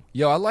farting.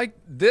 Yo, I like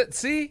that.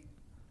 See?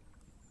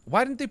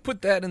 Why didn't they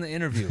put that in the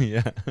interview?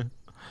 Yeah.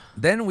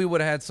 Then we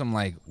would have had some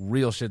like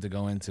real shit to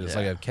go into. It's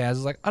like if Kaz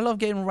is like, I love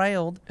getting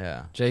railed.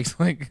 Yeah. Jake's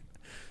like,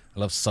 I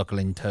love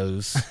suckling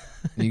toes.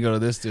 And you go to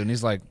this dude and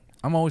he's like,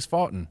 I'm always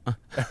farting.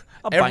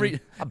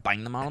 I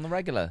bang them out on the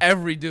regular.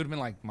 Every dude been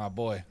like, my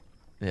boy.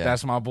 Yeah.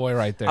 That's my boy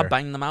right there. I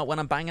bang them out when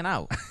I'm banging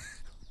out.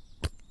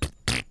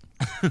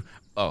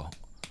 Oh,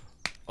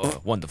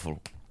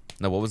 wonderful.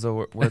 No, what was the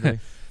word?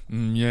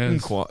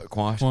 Yes. Quite.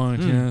 Quite,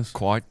 yes.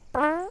 Quite.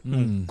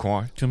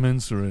 Quite.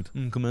 Commensurate.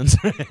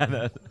 Commensurate.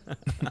 All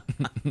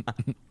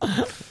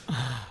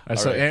right,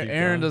 so right, keep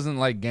Aaron going. doesn't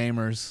like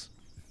gamers.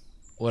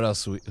 What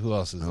else? Who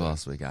else is Who there?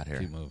 else we got here?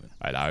 Keep moving.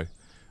 I know.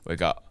 We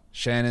got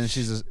Shannon.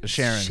 She's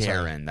Sharon. sorry.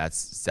 Sharon.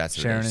 That's her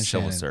Sharon name. and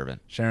Civil Shannon.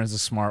 servant. Sharon's a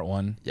smart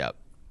one. Yep.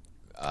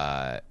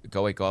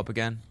 Go up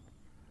again.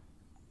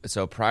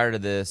 So prior to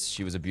this,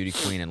 she was a beauty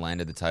queen and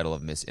landed the title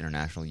of Miss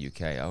International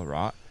UK. Oh,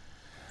 right.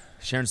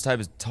 Sharon's type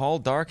is tall,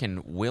 dark,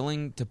 and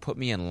willing to put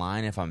me in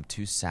line if I'm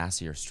too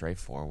sassy or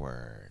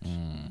straightforward.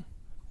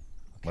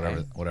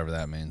 Okay. Whatever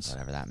that means.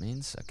 Whatever that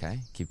means.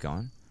 Okay, keep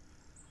going.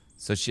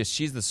 So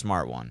she's the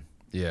smart one.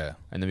 Yeah.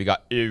 And then we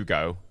got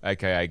Hugo,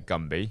 a.k.a.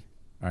 Gumby.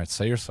 All right.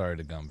 Say you're sorry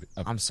to Gumby.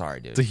 I'm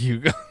sorry, dude. To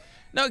Hugo.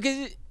 No,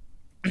 because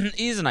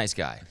he's a nice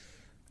guy.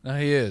 No,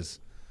 he is.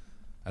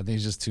 I think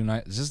he's just too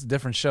nice. It's just a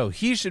different show.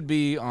 He should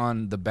be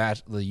on the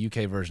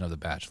UK version of The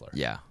Bachelor.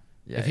 Yeah.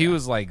 If he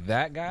was like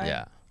that guy.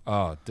 Yeah.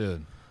 Oh,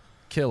 dude,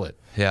 kill it.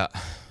 Yeah.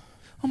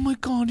 Oh my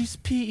God, he's a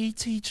PE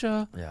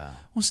teacher. Yeah.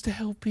 Wants to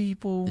help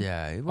people.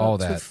 Yeah. He All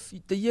works that.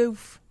 with the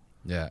youth.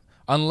 Yeah.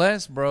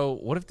 Unless, bro,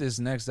 what if this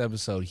next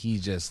episode he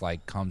just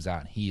like comes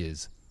out and he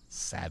is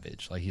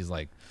savage? Like he's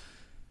like,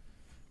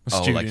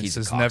 Oh, students like he's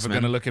a is never coxman?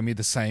 gonna look at me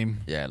the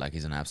same. Yeah, like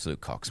he's an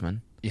absolute coxman.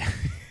 Yeah.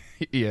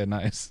 Yeah,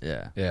 nice.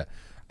 Yeah. Yeah.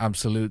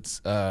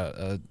 Absolute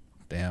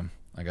damn,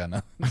 I got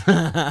nothing.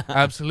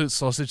 Absolute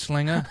sausage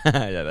slinger.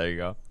 Yeah, there you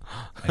go.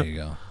 There you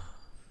go.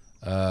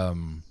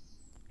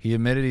 He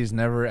admitted he's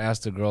never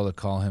asked a girl to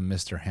call him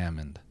Mr.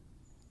 Hammond.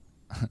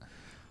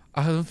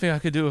 I don't think I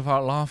could do it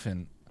without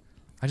laughing.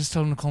 I just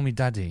told him to call me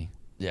Daddy.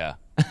 Yeah.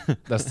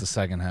 That's the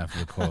second half of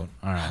the quote.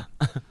 All right.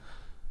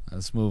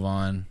 Let's move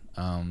on.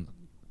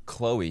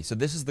 Chloe. So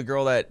this is the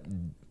girl that.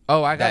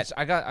 Oh, I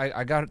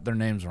got their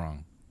names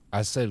wrong.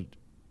 I said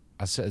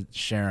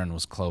Sharon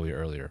was Chloe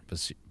earlier,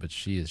 but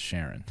she is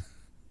Sharon.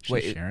 She's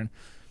Wait, Sharon.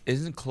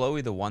 Isn't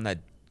Chloe the one that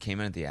came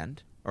in at the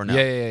end? Or no?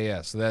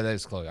 Yeah. So that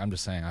is Chloe. I'm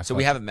just saying. So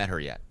we haven't met her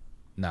yet.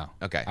 No.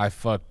 Okay. I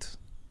fucked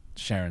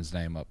Sharon's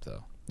name up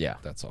though. Yeah.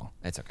 That's all.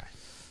 It's okay.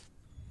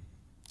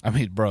 I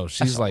mean, bro, she's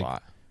That's a like,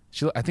 lot.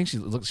 I think she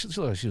looked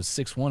like she was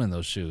 6'1" in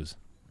those shoes.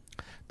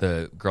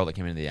 The girl that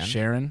came in at the end?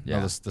 Sharon? Yeah.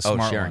 No, the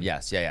smart Sharon. one.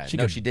 Yes. Yeah. She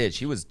No, could- she did.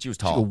 She was She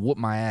tall. could whoop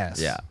my ass.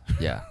 Yeah.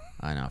 Yeah.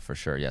 I know for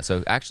sure. Yeah.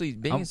 So actually,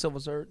 being a civil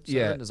servant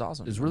is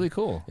awesome. It's really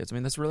cool. It's, I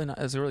mean, that's really not.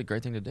 It's a really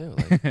great thing to do.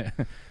 Like,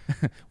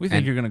 We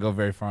think you're going to go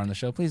very far on the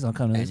show. Please don't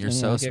come to and this you're thing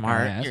so and kick my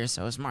smart. ass. You're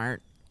so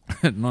smart.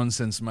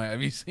 Nonsense, mate.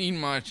 Have you seen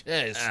my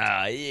chest?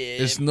 Yeah.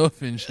 It's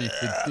nothing she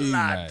could do,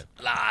 mate.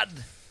 Lad.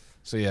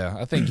 So yeah,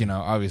 I think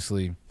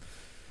obviously,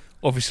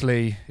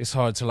 it's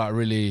hard to like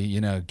really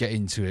get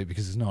into it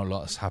because there's not a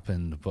lot that's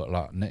happened. But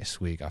like next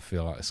week, I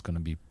feel like it's gonna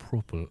be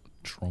proper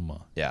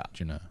trauma. Yeah.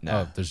 Do you know?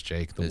 Nah. Oh, there's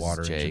Jake, the This is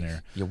water Jake.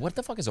 engineer. Yeah. What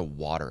the fuck is a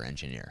water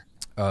engineer?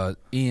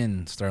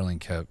 Ian Sterling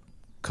kept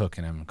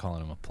cooking him and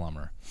calling him a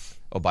plumber.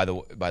 Oh, by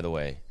the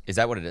way, is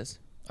that what it is?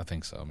 I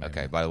think so. Maybe.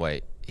 Okay. By the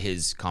way,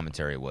 his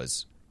commentary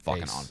was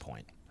fucking Ace. on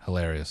point.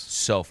 Hilarious.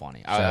 So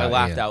funny. Shout I out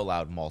laughed Ian. out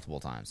loud multiple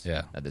times.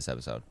 Yeah. At this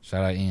episode.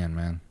 Shout out Ian,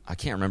 man. I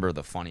can't remember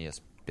the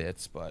funniest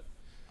bits, but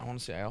I want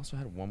to say I also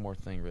had one more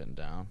thing written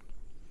down.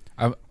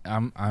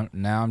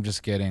 I'm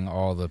just getting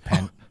all the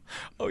pen.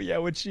 Oh yeah,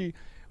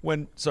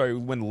 when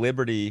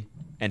Liberty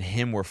and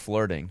him were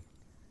flirting,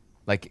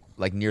 like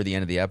near the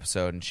end of the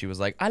episode, and she was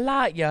like, "I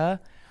like ya,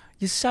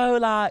 you're so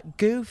like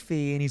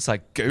goofy," and he's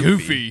like,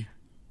 "Goofy?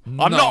 I'm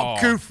No.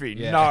 not goofy.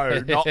 Yeah. No,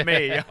 not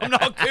me. I'm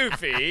not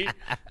goofy."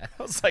 I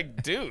was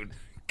like, "Dude,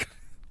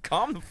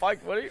 calm the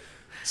fuck. What are you?"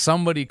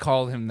 Somebody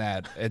called him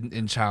that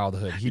in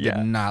childhood. He Yeah.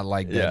 did not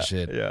like that Yeah,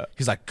 shit. yeah.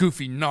 He's like,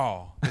 Goofy,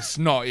 no, it's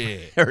not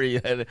it. Or he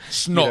had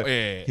Snot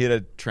it. he had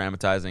a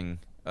traumatizing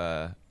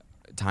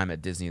time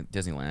at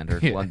Disneyland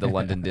or Yeah. the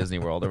London Disney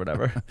World or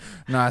whatever.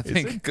 No, I It's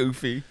think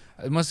goofy.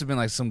 it must have been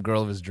like some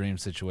girl of his dream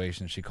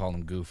situation. She called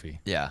him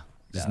Goofy. Yeah.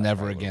 Just Yeah,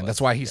 never probably again. was.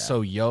 That's why he's Yeah.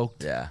 so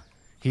yoked. Yeah.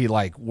 He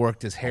like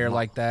worked his hair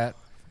like that.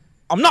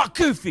 I'm not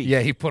goofy. Yeah,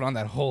 he put on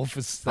that whole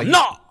like, I'm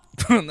not.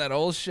 put on that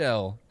whole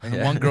shell. And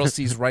Yeah. one girl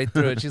sees right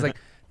through it. She's like,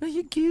 no,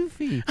 you're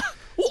Goofy.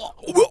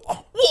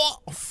 What?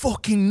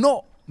 Fucking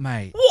not,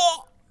 mate.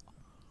 What?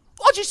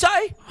 What'd you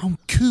say? I'm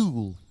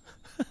cool.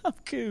 I'm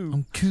cool.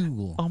 I'm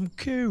cool. I'm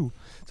cool.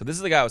 So this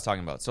is the guy I was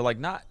talking about. So like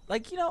not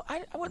like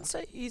I wouldn't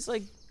say he's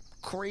like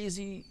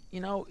crazy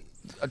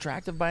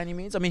attractive by any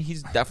means. I mean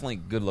he's definitely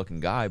a good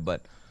looking guy,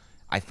 but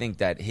I think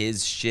that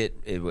his shit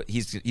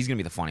he's gonna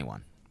be the funny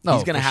one. No,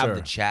 he's gonna for have sure.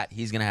 the chat.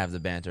 He's gonna have the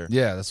banter.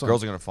 Yeah, that's what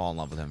girls are gonna fall in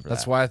love with him. For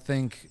That's that. why I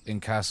think in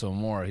Casa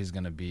Amor he's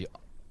gonna be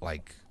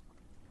like,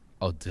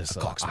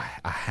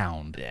 a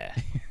hound. Yeah.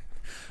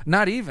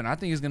 Not even. I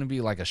think he's gonna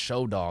be like a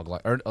show dog,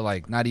 or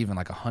like not even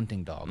like a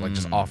hunting dog, like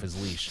just off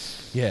his leash.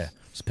 Yeah,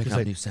 Just picking He's up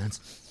like, new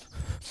scents.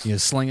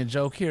 sling a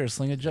joke here,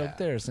 sling a joke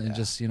there, and yeah.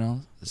 just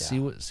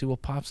see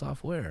what pops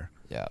off where.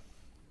 Yeah.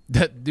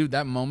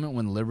 That moment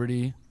when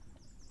Liberty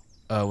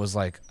was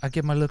like, I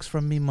get my looks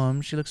from me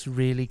mom. She looks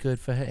really good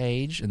for her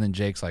age. And then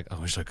Jake's like, I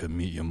wish I could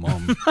meet your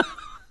mom.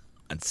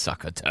 And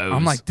suck her toes.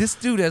 I'm like, this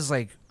dude has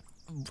like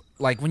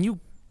when you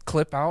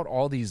clip out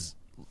all these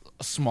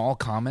small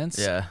comments.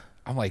 Yeah.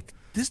 I'm like,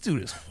 this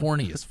dude is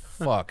horny as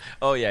fuck.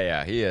 Oh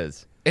yeah, he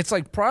is. It's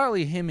like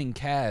probably him and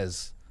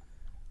Kaz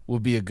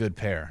would be a good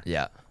pair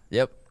Yeah.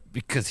 Yep.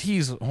 because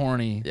he's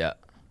horny. Yeah.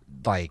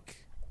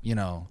 Like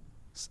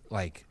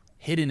like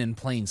hidden in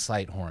plain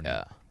sight horny.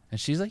 Yeah. And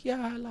she's like, yeah,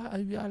 I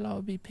like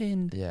to be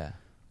pinned. Yeah.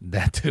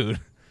 That dude,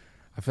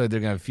 I feel like they're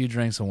gonna have a few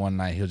drinks and one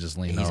night he'll just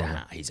lean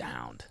over. He's a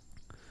hound.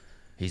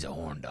 He's a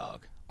horn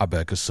dog. I bet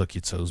I could suck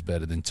your toes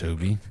better than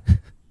Toby.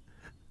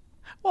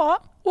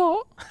 What?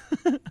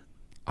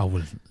 I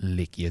will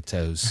lick your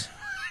toes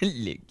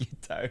Lick your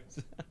toes.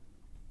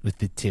 with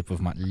the tip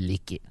of my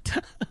lick it.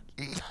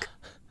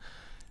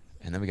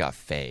 And then we got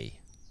Faye.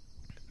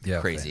 Yeah,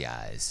 Crazy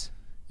eyes.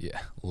 Yeah,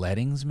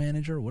 lettings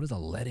manager. What is a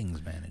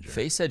lettings manager?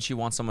 Faye said she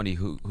wants somebody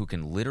who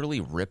can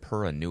literally rip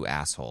her a new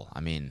asshole.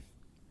 I mean,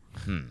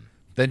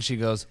 Then she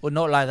goes, well,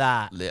 not like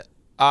that.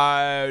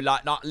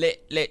 like not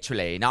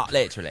literally, not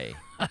literally.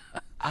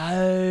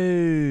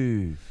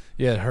 Oh.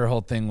 Yeah, her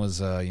whole thing was,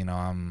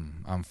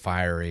 I'm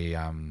fiery,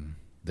 I'm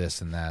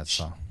this and that.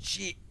 So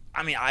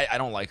I mean, I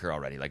don't like her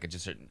already. Like, it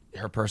just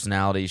her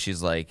personality.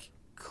 She's like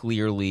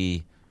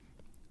clearly.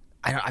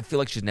 I feel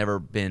like she's never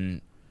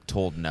been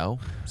told no.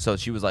 So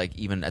she was like,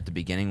 even at the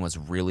beginning, was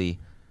really,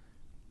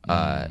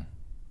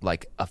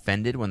 like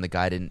offended when the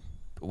guy didn't.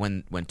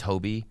 When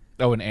Toby.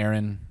 Oh, and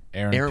Aaron.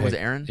 Was it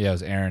Aaron? Yeah, it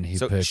was Aaron. He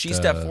So picked, she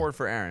stepped forward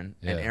for Aaron,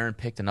 and yeah. Aaron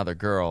picked another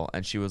girl,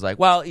 and she was like,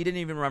 "Well, he didn't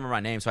even remember my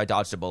name, so I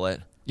dodged a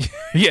bullet."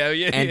 yeah.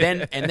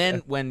 And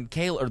then when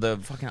Kayla or the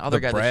fucking other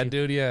The guy, Brad that she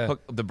dude, yeah.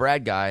 hooked, the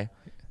Brad guy,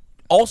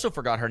 also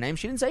forgot her name.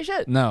 She didn't say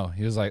shit. No,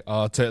 he was like,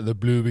 "Oh, take the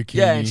blue bikini."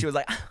 Yeah, and she was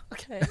like,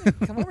 "Okay,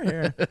 come over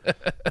here."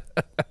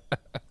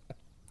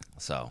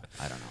 So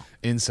I don't know.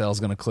 Incel's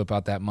gonna clip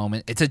out that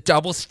moment. It's a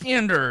double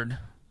standard.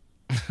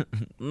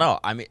 No,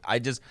 I mean,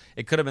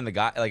 it could have been the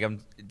guy. Like,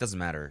 it doesn't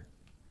matter.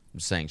 I'm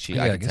saying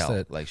Yeah, I I could guess tell.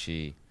 that- Like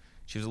she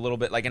was a little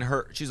bit like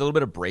she's a little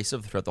bit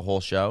abrasive throughout the whole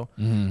show.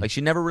 Mm-hmm. Like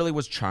she never really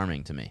was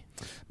charming to me.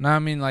 No, I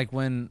mean like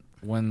when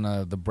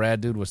the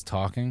Brad dude was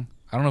talking,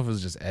 I don't know if it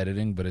was just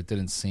editing, but it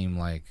didn't seem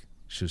like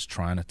she was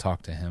trying to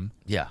talk to him.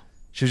 Yeah.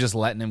 She was just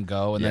letting him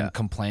go and then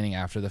complaining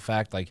after the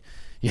fact, like,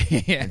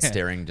 and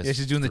staring. Just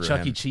she's doing the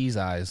Chuck E. him. Cheese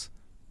eyes,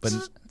 but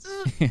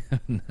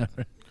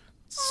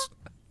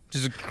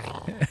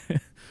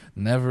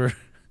never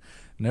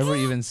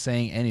even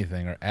saying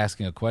anything or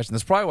asking a question.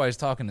 That's probably why he's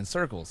talking in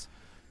circles.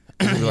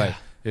 He's like,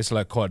 it's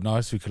like quite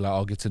nice. We could like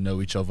all get to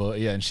know each other.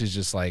 Yeah, and she's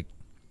just like,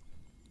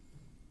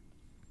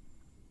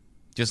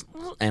 just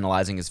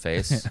analyzing his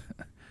face.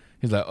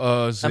 He's like,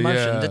 oh, so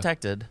emotion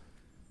detected.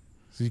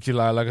 So you could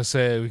like I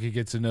said, we could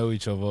get to know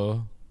each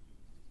other.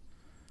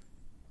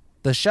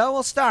 The show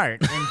will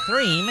start in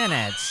 3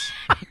 minutes.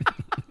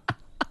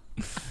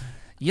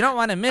 You don't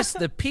want to miss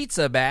the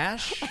pizza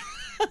bash.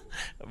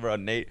 Bro,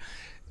 Nate,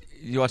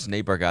 you watched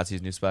Nate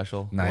Bargatze's new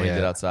special? Not What he yet.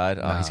 did outside?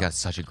 No. Oh, he's got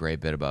such a great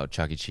bit about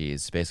Chuck E.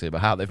 Cheese. Basically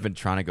about how they've been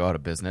trying to go out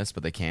of business,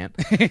 but they can't.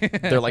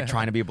 They're like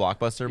trying to be a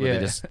Blockbuster,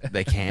 but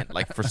they can't.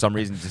 Like for some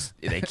reason, just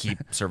they keep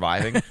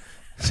surviving.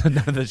 So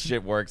none of the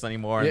shit works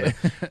anymore. And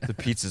the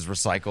pizza's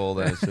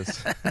recycled, and it's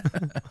just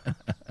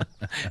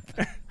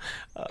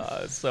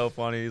it's so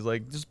funny. He's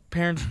like, just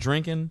parents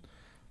drinking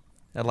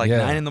at like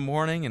 9 in the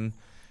morning, and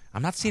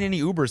I'm not seeing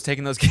any Ubers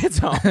taking those kids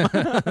home.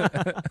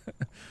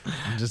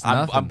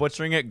 I'm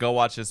butchering it. Go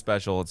watch his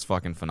special. It's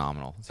fucking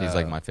phenomenal. He's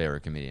like my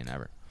favorite comedian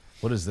ever.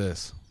 What is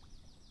this?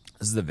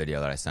 This is the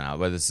video that I sent out,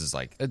 but this is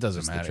like It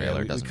doesn't just matter. The trailer.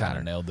 Yeah, It doesn't we kind matter.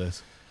 of nailed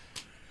this.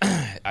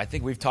 I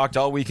think we've talked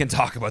all we can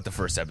talk about the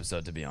first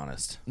episode, to be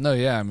honest. No,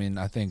 yeah, I mean,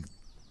 I think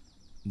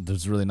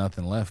there's really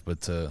nothing left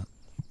but to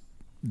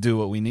do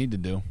what we need to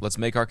do. Let's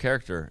make our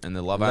character in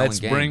the Love Island Let's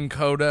game. bring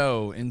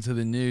Kodo into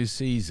the new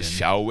season.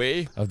 Shall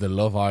we? Of the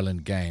Love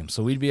Island game.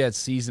 So we'd be at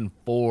season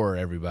 4,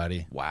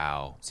 everybody.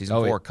 Wow. Season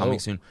Oh, 4 wait. coming Oh.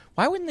 soon.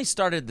 Why wouldn't they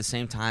start it at the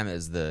same time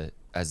as the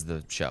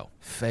show?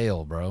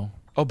 Fail, bro.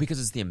 Oh, because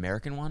it's the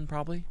American one,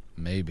 probably?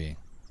 Maybe.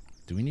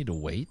 Do we need to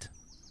wait?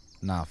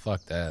 Nah,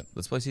 fuck that.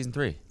 Let's play season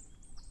 3.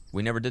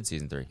 We never did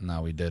season 3.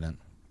 No, we didn't.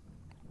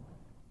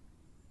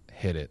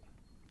 Hit it.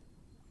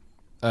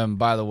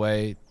 By the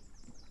way,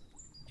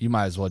 you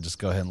might as well just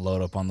go ahead and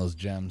load up on those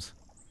gems.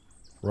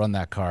 Run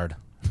that card.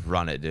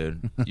 Run it,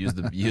 dude. Use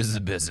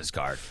the business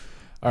card.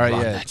 All right,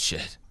 Run yeah. that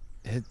shit.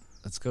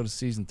 Let's go to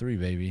season 3,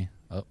 baby.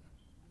 Oh,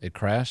 it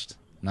crashed?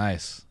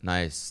 Nice.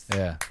 Nice.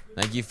 Yeah.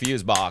 Thank you,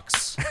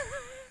 Fusebox.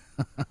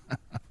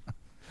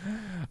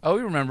 Oh,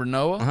 you remember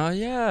Noah? Oh,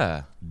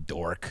 yeah.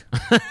 Dork.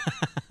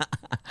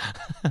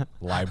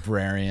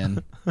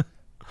 Librarian.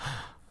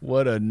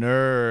 What a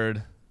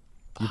nerd.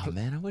 Oh,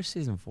 man, I wish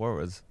season 4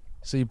 was...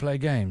 So you play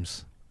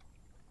games.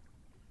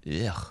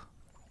 Ugh.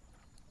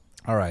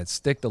 All right,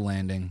 stick the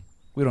landing.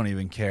 We don't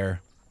even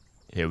care.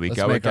 Here we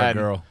Let's go make our again.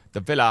 girl. The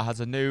villa has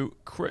a new...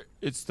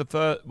 It's the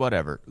first...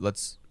 Whatever.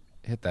 Let's...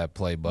 Hit that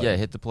play button. Yeah,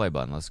 hit the play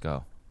button. Let's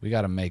go. We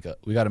gotta make us.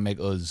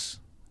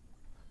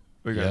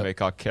 We're going to Yep.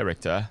 make our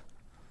character.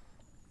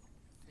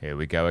 Here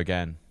we go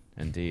again.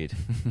 Indeed.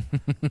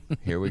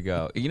 Here we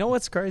go. You know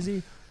what's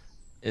crazy?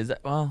 Is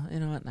that... Well, you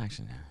know what?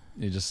 Actually,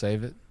 You just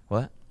save it.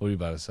 what? What are you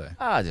about to say?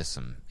 Just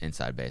some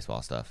inside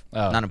baseball stuff.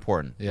 Oh. Not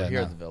important. Yeah, We're here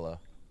no. at the villa.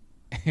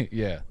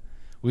 Yeah,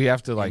 we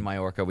have to like. In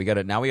Majorca. We got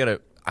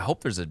to... I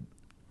hope there's a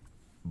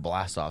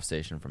blast-off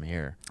station from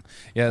here.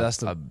 Yeah, that's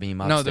the A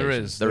beam-up No, station. there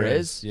is. There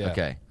is? Yeah.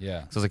 Okay.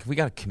 Yeah. So it's like, we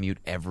got to commute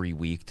every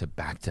week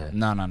back to...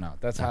 No.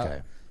 That's how.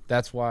 Okay.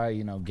 That's why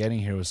getting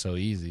here was so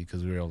easy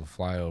because we were able to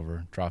fly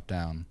over, drop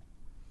down,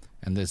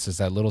 and this is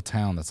that little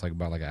town that's like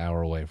about like an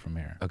hour away from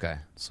here. Okay.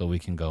 So we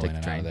can go Take in the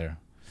and out train? of there.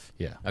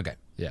 Yeah. Okay.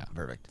 Yeah.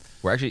 Perfect.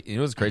 We're actually, you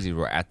know what's crazy?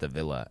 We're at the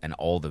villa, and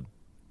all the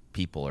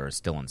people are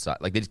still inside.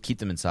 Like, they just keep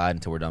them inside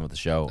until we're done with the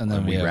show, And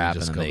then we we wrap,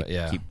 just and then go they back-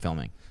 yeah. keep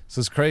filming. So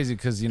it's crazy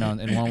because in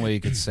one way you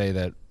could say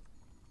that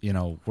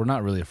we're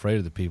not really afraid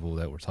of the people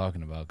that we're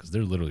talking about because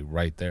they're literally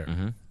right there,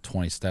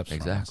 20 steps from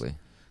us. Exactly.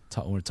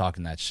 We're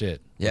talking that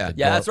shit. Yeah. With the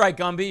Yeah, door- that's right,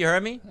 Gumby. You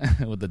heard me?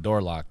 with the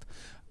door locked.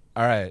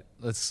 All right,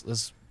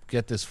 let's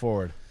get this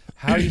forward.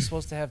 How are you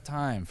supposed to have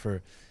time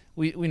for?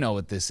 We know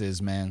what this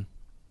is, man.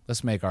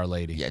 Let's make Our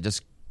Lady. Yeah,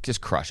 just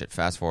crush it.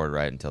 Fast forward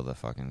right until the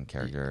fucking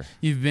character.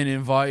 You've been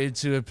invited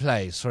to a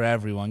place where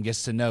everyone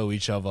gets to know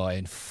each other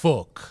and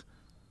fuck.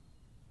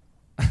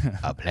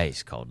 A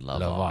place called Love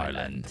Love Island.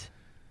 Island.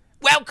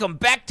 Welcome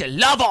back to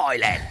Love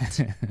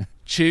Island.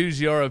 Choose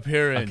your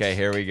appearance. Okay,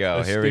 here we go.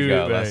 Let's Here we do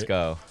go. it, Let's mate.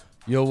 go.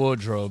 Your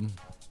wardrobe,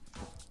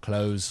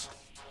 clothes,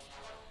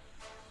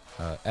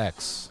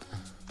 X.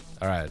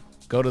 All right,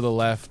 go to the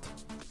left.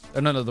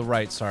 No, the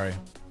right. Sorry.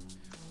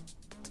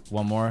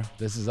 One more.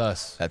 This is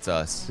us. That's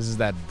us. This is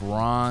that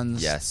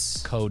bronze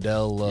Yes.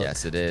 Codell look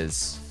Yes, it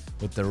is.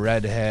 with the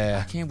red hair.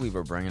 I can't believe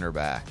we're bringing her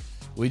back.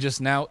 We just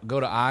now go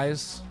to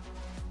eyes.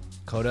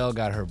 Codell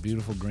got her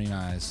beautiful green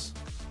eyes.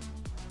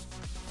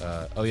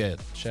 Oh yeah,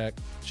 check.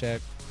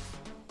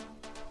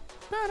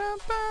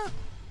 Ba-da-ba.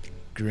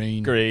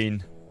 Green.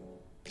 Green.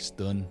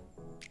 Stun.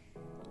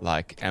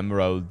 Like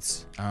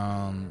emeralds.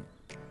 The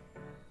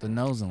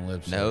nose and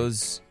lips.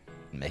 Nose.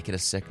 Make it a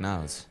sick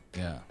nose.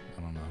 Yeah,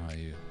 I don't know how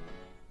you.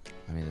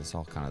 I mean, it's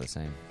all kind of the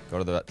same. Go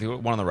to the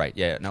one on the right.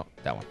 Yeah, no,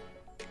 that one.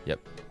 Yep.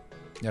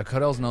 Yeah,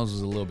 Cordell's nose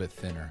was a little bit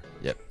thinner.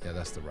 Yep. Yeah,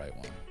 that's the right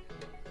one.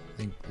 I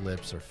think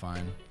lips are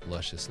fine.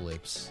 Luscious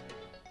lips.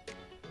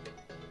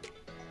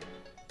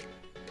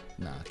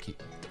 Nah,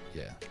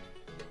 yeah.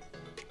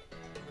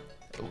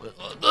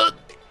 Put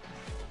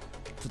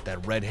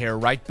that red hair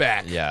right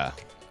back. Yeah.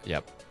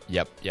 Yep.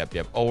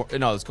 Oh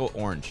no, let's go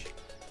orange.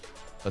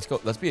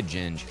 Let's be a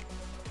ginger.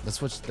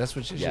 That's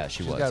what she. Yeah,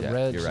 she's was. got Yeah,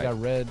 red. you're She's right.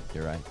 got red.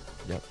 You're right.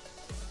 Yep.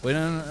 Wait,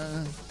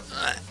 no.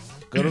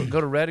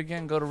 Go to red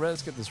again. Go to red.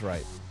 Let's get this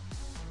right.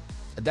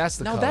 That's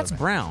the No, color, that's man.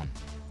 brown.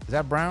 Is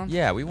that brown?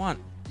 Yeah, we want.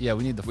 Yeah,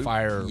 we need the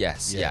fire.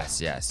 Yes, yeah.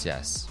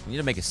 yes. We need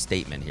to make a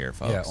statement here,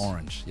 folks. Yeah,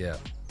 orange. Yeah.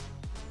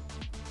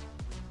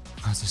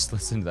 I was just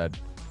listening to that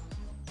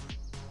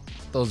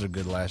Those are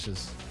good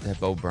lashes.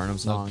 Bo Burnham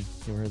song.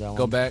 You ever heard that one?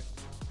 Go back.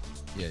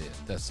 Yeah,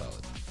 that's solid.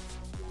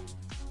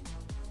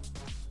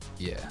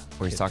 Yeah.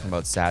 Where he's talking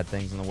about sad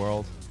things in the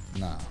world,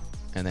 Nah.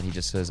 and then he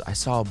just says, "I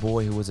saw a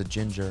boy who was a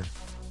ginger."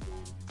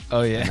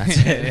 Oh yeah. And that's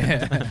it.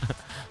 Yeah.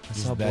 I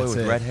saw a boy That's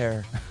with it. red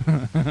hair.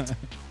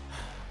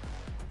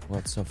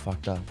 World's so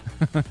fucked up.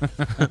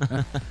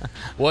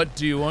 What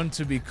do you want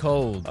to be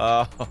called?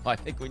 Oh, I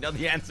think we know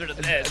the answer to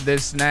this.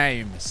 This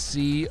name,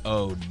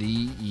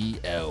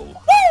 Codel.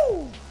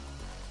 Woo!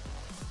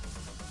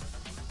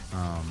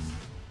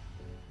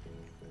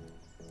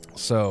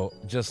 So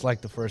just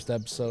like the first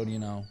episode, we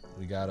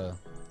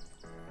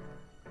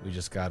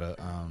just gotta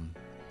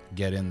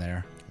get in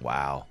there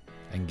Wow.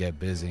 and get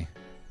busy.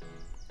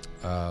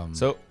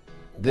 So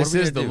This what are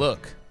we is gonna the do?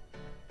 look.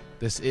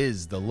 This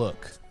is the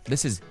look.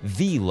 This is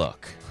the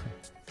look.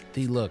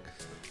 The look.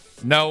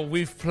 No,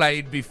 we've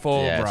played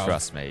before, Yeah, bro.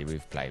 trust me,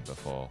 we've played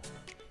before.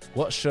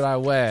 What should I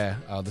wear?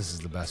 Oh, this is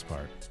the best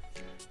part.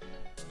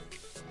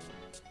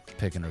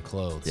 Picking her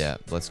clothes. Yeah,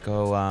 let's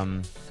go.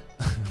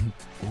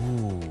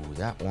 Ooh,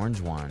 that orange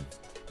one.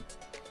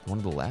 The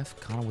one to the left,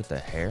 kind of with the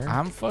hair.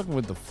 I'm fucking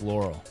with the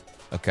floral.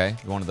 Okay,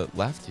 you want to the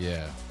left?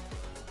 Yeah.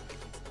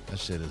 That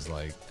shit is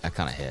like, That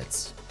kind of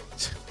hits.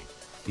 it's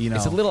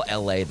It's a little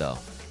LA though.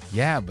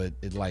 Yeah, but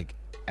it like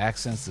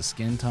accents the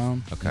skin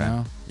tone. Okay. You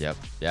know? Yep.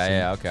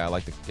 Yeah. Okay, I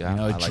like the. Yeah, It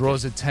I like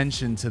draws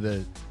attention to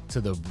the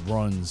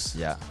bronze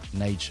Yeah.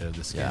 nature of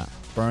the skin. Yeah.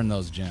 Burn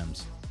those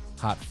gems.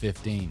 Hot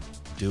 15.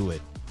 Do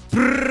it.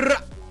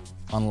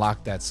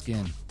 Unlock that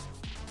skin.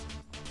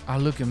 I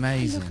look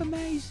amazing.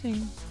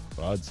 amazing.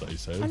 I'd say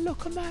so.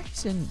 Look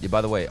amazing. Yeah,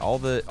 by the way, all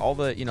the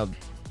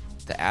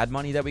the ad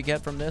money that we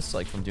get from this,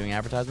 like from doing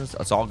advertisements,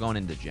 it's all going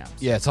into gems.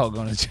 Yeah, it's all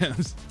going to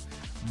gems.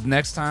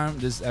 Next time,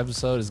 this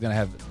episode is going to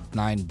have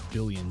 9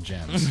 billion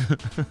gems.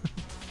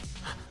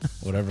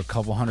 Whatever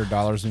couple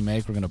 $100 we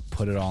make, we're going to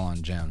put it all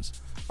on gems.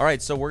 All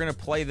right, so we're gonna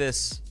play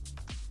this.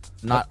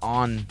 Not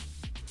on.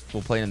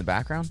 We'll play it in the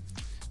background.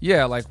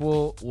 Yeah, like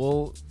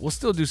we'll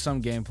still do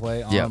some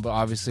gameplay on Yeah. it, but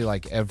obviously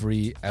like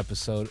every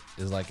episode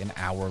is like an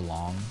hour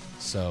long.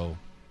 So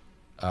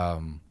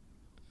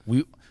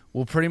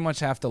we'll pretty much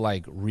have to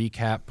like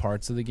recap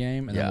parts of the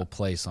game and Yeah. then we'll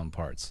play some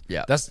parts.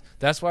 Yeah.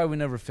 That's why we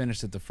never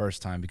finished it the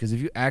first time, because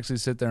if you actually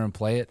sit there and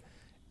play it,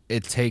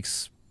 it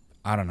takes,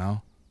 I don't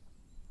know,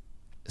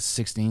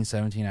 16,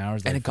 17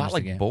 hours. And it got finish the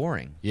like game.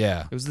 boring.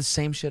 Yeah. It was the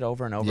same shit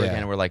over and over Yeah. again.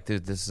 And we're like,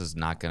 dude, this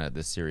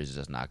series is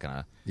just not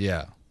gonna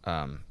Yeah.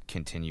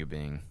 continue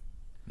being.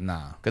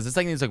 Nah. Because it's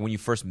like when you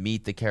first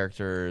meet the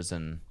characters,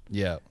 and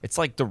Yeah. it's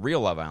like the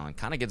real Love Island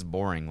kind of gets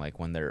boring. Like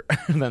when they're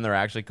then they're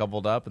actually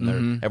coupled up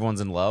and everyone's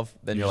in love.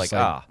 Then you're just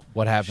like,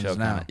 what happens show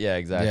now? kinda, yeah,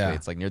 exactly. Yeah.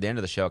 It's like near the end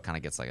of the show, it kind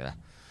of gets like that.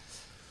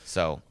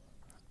 So,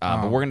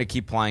 but we're gonna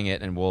keep playing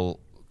it, and we'll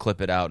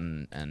clip it out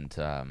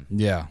and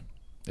Yeah.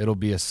 It'll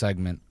be a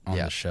segment on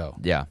yeah, the show.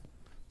 Yeah.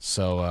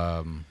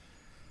 So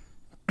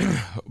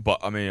But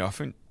I mean, I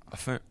think.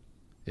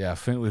 yeah, I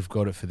think we've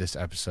got it for this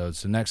episode.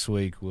 So next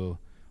week we'll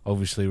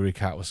obviously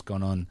recap what's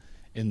going on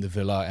in the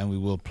villa, and we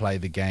will play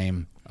the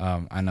game.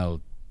 I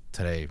know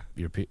today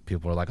your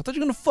people are like, I thought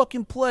you were gonna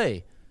fucking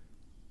play.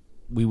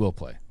 We will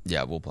play.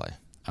 Yeah, we'll play.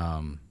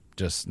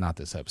 Just not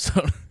this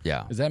episode.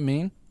 Yeah. Is that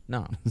mean?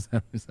 No. Is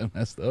that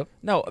messed up?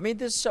 No, I mean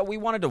this. So we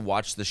wanted to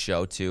watch the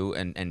show too,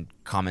 and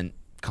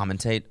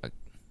commentate.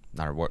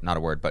 Not a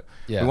word, but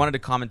Yeah. we wanted to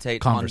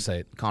conversate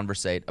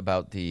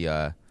about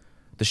the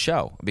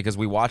show, because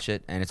we watch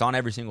it and it's on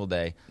every single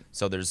day.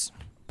 So there's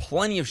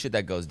plenty of shit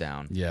that goes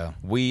down. Yeah.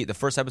 The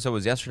first episode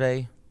was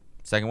yesterday,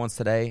 second one's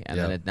today, and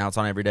Yeah. then now it's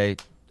on every day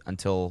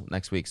until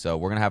next week. So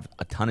we're gonna have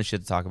a ton of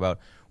shit to talk about.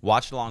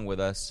 Watch along with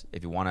us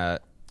if you want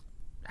to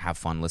have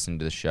fun listening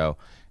to the show,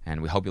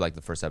 and we hope you like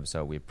the first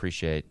episode. We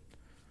appreciate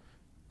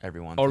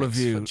everyone. All Thanks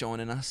of you. for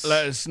joining us.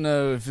 Let us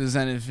know if there's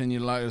anything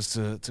you'd like us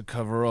to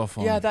cover off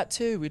on. Yeah, that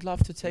too. We'd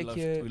love to take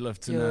we'd love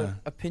to your know.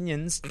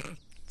 opinions.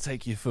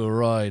 Take you for a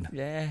ride.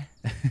 Yeah.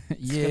 It's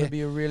Yeah. gonna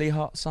be a really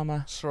hot summer.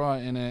 That's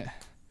right, innit?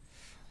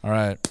 All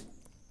right.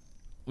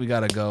 We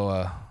got to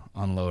go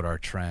unload our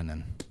Tren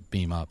and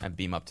beam up. And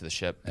beam up to the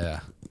ship. Yeah.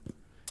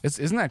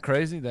 Isn't that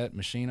crazy, that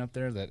machine up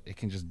there, that it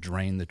can just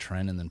drain the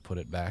Tren and then put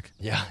it back?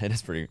 Yeah, it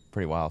is pretty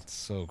wild.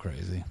 So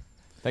crazy.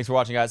 Thanks for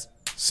watching, guys.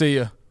 See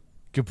ya.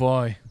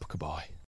 Goodbye. Goodbye.